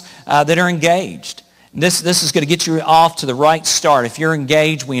couples that are engaged. This is going to get you off to the right start. If you're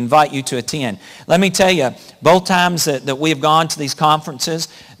engaged, we invite you to attend. Let me tell you, both times that we have gone to these conferences,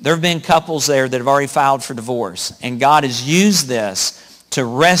 there have been couples there that have already filed for divorce. And God has used this to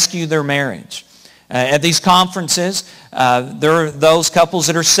rescue their marriage. At these conferences, there are those couples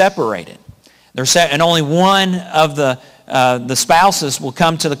that are separated. And only one of the spouses will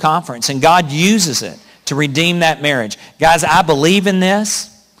come to the conference. And God uses it to redeem that marriage. Guys, I believe in this.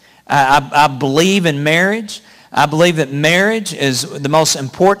 I believe in marriage. I believe that marriage is the most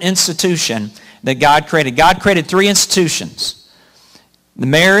important institution that God created. God created 3 institutions: the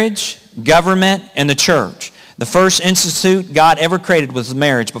marriage, government, and the church. The first institute God ever created was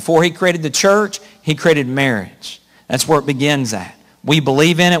marriage. Before He created the church, He created marriage. That's where it begins at. We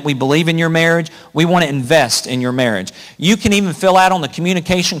believe in it. We believe in your marriage. We want to invest in your marriage. You can even fill out on the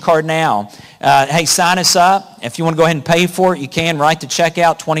communication card now. Hey, sign us up. If you want to go ahead and pay for it, you can. Write the check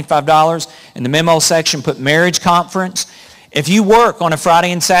out, $25. In the memo section, put marriage conference. If you work on a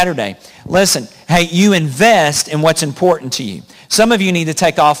Friday and Saturday, listen, hey, you invest in what's important to you. Some of you need to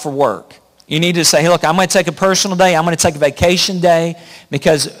take off for work. You need to say, hey, look, I'm going to take a personal day. I'm going to take a vacation day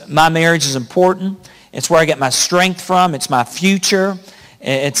because my marriage is important. It's where I get my strength from. It's my future.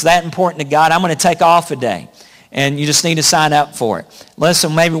 It's that important to God. I'm going to take off a day. And you just need to sign up for it.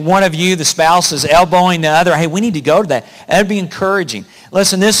 Listen, maybe one of you, the spouse, is elbowing the other. Hey, we need to go to that. That would be encouraging.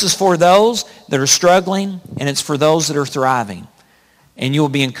 Listen, this is for those that are struggling, and it's for those that are thriving. And you will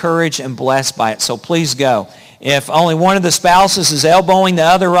be encouraged and blessed by it. So please go. If only one of the spouses is elbowing the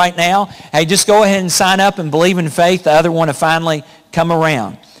other right now, hey, just go ahead and sign up and believe in faith. The other one to finally come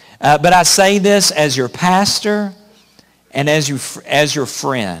around. But I say this as your pastor and as your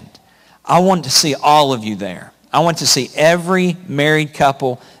friend. I want to see all of you there. I want to see every married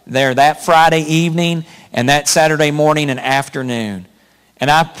couple there that Friday evening and that Saturday morning and afternoon.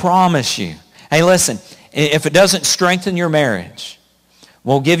 And I promise you, hey, listen, if it doesn't strengthen your marriage,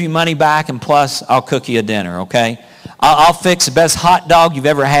 we'll give you money back, and plus I'll cook you a dinner, okay? I'll fix the best hot dog you've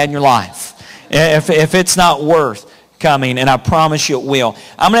ever had in your life if it's not worth coming, and I promise you it will.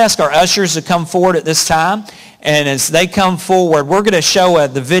 I'm going to ask our ushers to come forward at this time, and as they come forward, we're going to show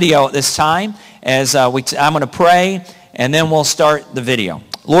the video at this time as I'm going to pray, and then we'll start the video.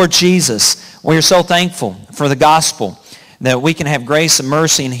 Lord Jesus, we are so thankful for the gospel that we can have grace and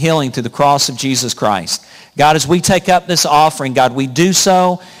mercy and healing through the cross of Jesus Christ. God, as we take up this offering, God, we do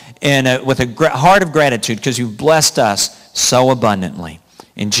so with a heart of gratitude because you've blessed us so abundantly.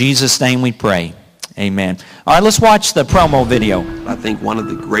 In Jesus' name we pray. Amen. All right, let's watch the promo video. I think one of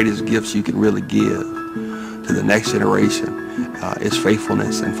the greatest gifts you can really give to the next generation is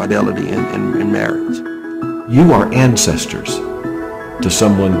faithfulness and fidelity in marriage. You are ancestors to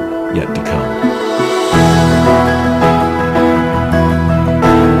someone yet to come.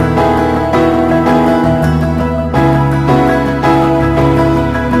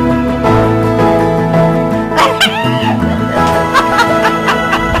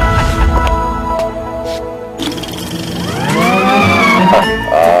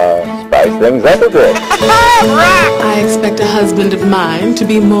 Things up a bit. I expect a husband of mine to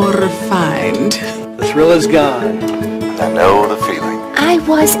be more refined. The thrill is gone. I know the feeling. I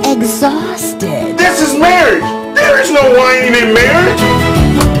was exhausted. This is marriage! This There is no whining in marriage.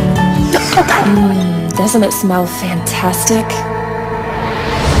 Doesn't it smell fantastic?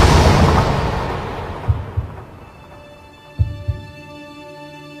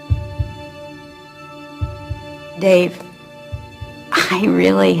 Dave, I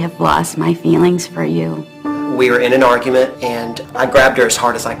really have lost my feelings for you. We were in an argument, and I grabbed her as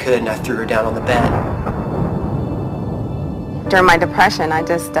hard as I could, and I threw her down on the bed. During my depression, I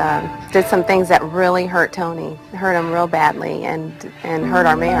just did some things that really hurt Tony, hurt him real badly, and hurt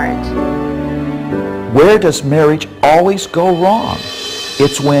our marriage. Where does marriage always go wrong?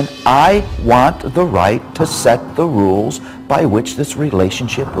 It's when I want the right to set the rules by which this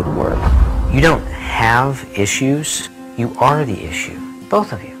relationship would work. You don't have issues, you are the issue,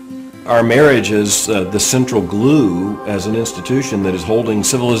 both of you. Our marriage is the central glue as an institution that is holding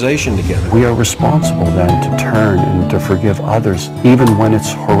civilization together. We are responsible then to turn and to forgive others, even when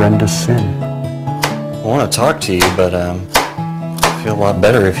it's horrendous sin. I want to talk to you, but I feel a lot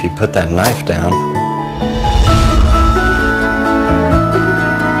better if you put that knife down.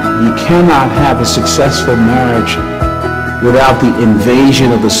 You cannot have a successful marriage without the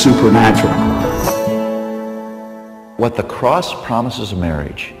invasion of the supernatural. What the cross promises a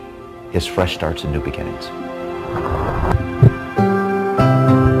marriage is fresh starts and new beginnings.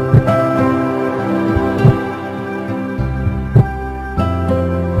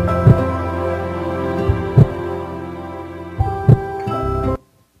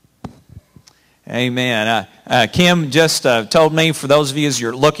 Amen. Kim just told me, for those of you as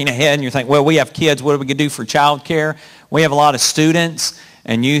you're looking ahead and you're thinking, well, we have kids, what do we could do for child care? We have a lot of students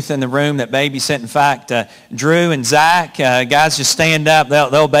and youth in the room that babysit. In fact, Drew and Zach, guys, just stand up.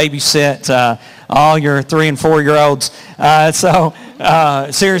 They'll babysit all your 3- and 4-year-olds.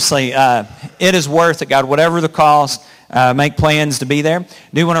 Seriously, it is worth it, God. Whatever the cost, make plans to be there. I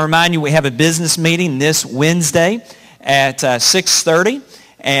do want to remind you we have a business meeting this Wednesday at 6:30.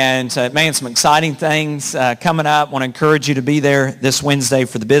 And man, some exciting things coming up. I want to encourage you to be there this Wednesday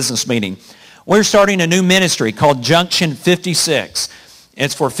for the business meeting. We're starting a new ministry called Junction 56.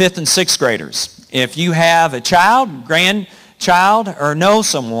 It's for 5th and 6th graders. If you have a child, grandchild, or know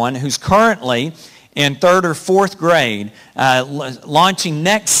someone who's currently in 3rd or 4th grade, launching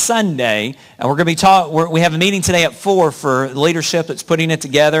next Sunday, and we're going to be we have a meeting today at 4 for the leadership that's putting it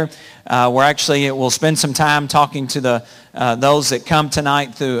together. We'll spend some time talking to those that come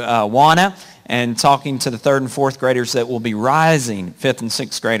tonight through WANA, and talking to the 3rd and 4th graders that will be rising 5th and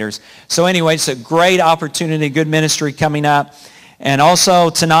 6th graders. So anyway, it's a great opportunity, good ministry coming up. And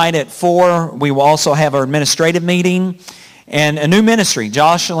also tonight at 4, we will also have our administrative meeting and a new ministry.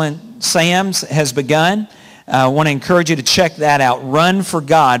 Jocelyn Sams has begun. I want to encourage you to check that out. Run for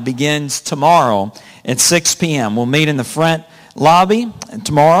God begins tomorrow at 6 p.m. We'll meet in the front lobby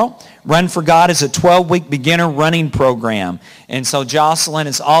tomorrow. Run for God is a 12-week beginner running program. And so Jocelyn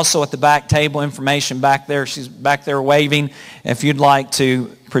is also at the back table, information back there. She's back there waving if you'd like to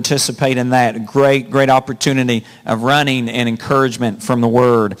participate in that. Great opportunity of running and encouragement from the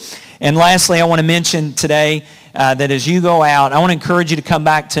Word. And lastly, I want to mention today that as you go out, I want to encourage you to come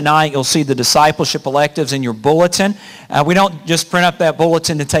back tonight. You'll see the discipleship electives in your bulletin. We don't just print up that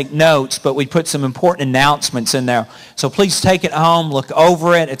bulletin to take notes, but we put some important announcements in there. So please take it home, look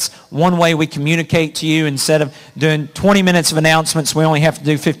over it. It's one way we communicate to you. Instead of doing 20 minutes of announcements, we only have to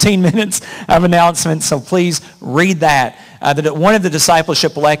do 15 minutes of announcements. So please read that. One of the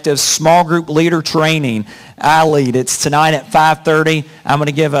discipleship electives, small group leader training, I lead. It's tonight at 5:30. I'm going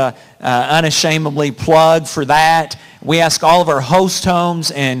to give a unashamedly plug for that. We ask all of our host homes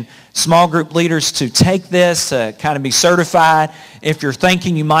and small group leaders to take this, to kind of be certified. If you're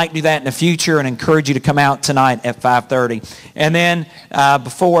thinking you might do that in the future, and encourage you to come out tonight at 5:30. And then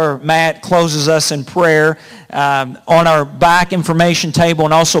before Matt closes us in prayer, on our back information table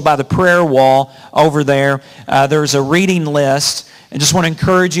and also by the prayer wall over there, there's a reading list. I just want to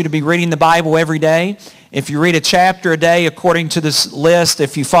encourage you to be reading the Bible every day. If you read a chapter a day according to this list,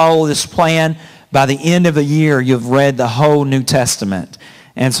 if you follow this plan, by the end of the year, you've read the whole New Testament.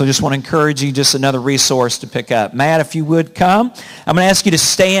 And so just want to encourage you, just another resource to pick up. Matt, if you would come. I'm going to ask you to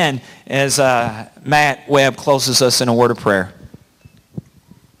stand as Matt Webb closes us in a word of prayer.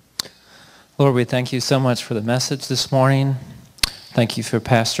 Lord, we thank you so much for the message this morning. Thank you for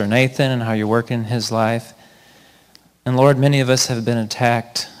Pastor Nathan and how you're working in his life. And Lord, many of us have been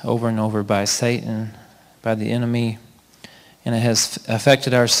attacked over and over by Satan, by the enemy, and it has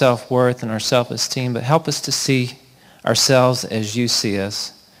affected our self-worth and our self-esteem. But help us to see ourselves as you see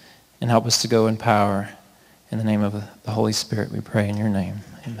us, and help us to go in power. In the name of the Holy Spirit, we pray in your name.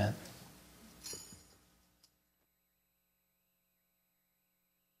 Amen.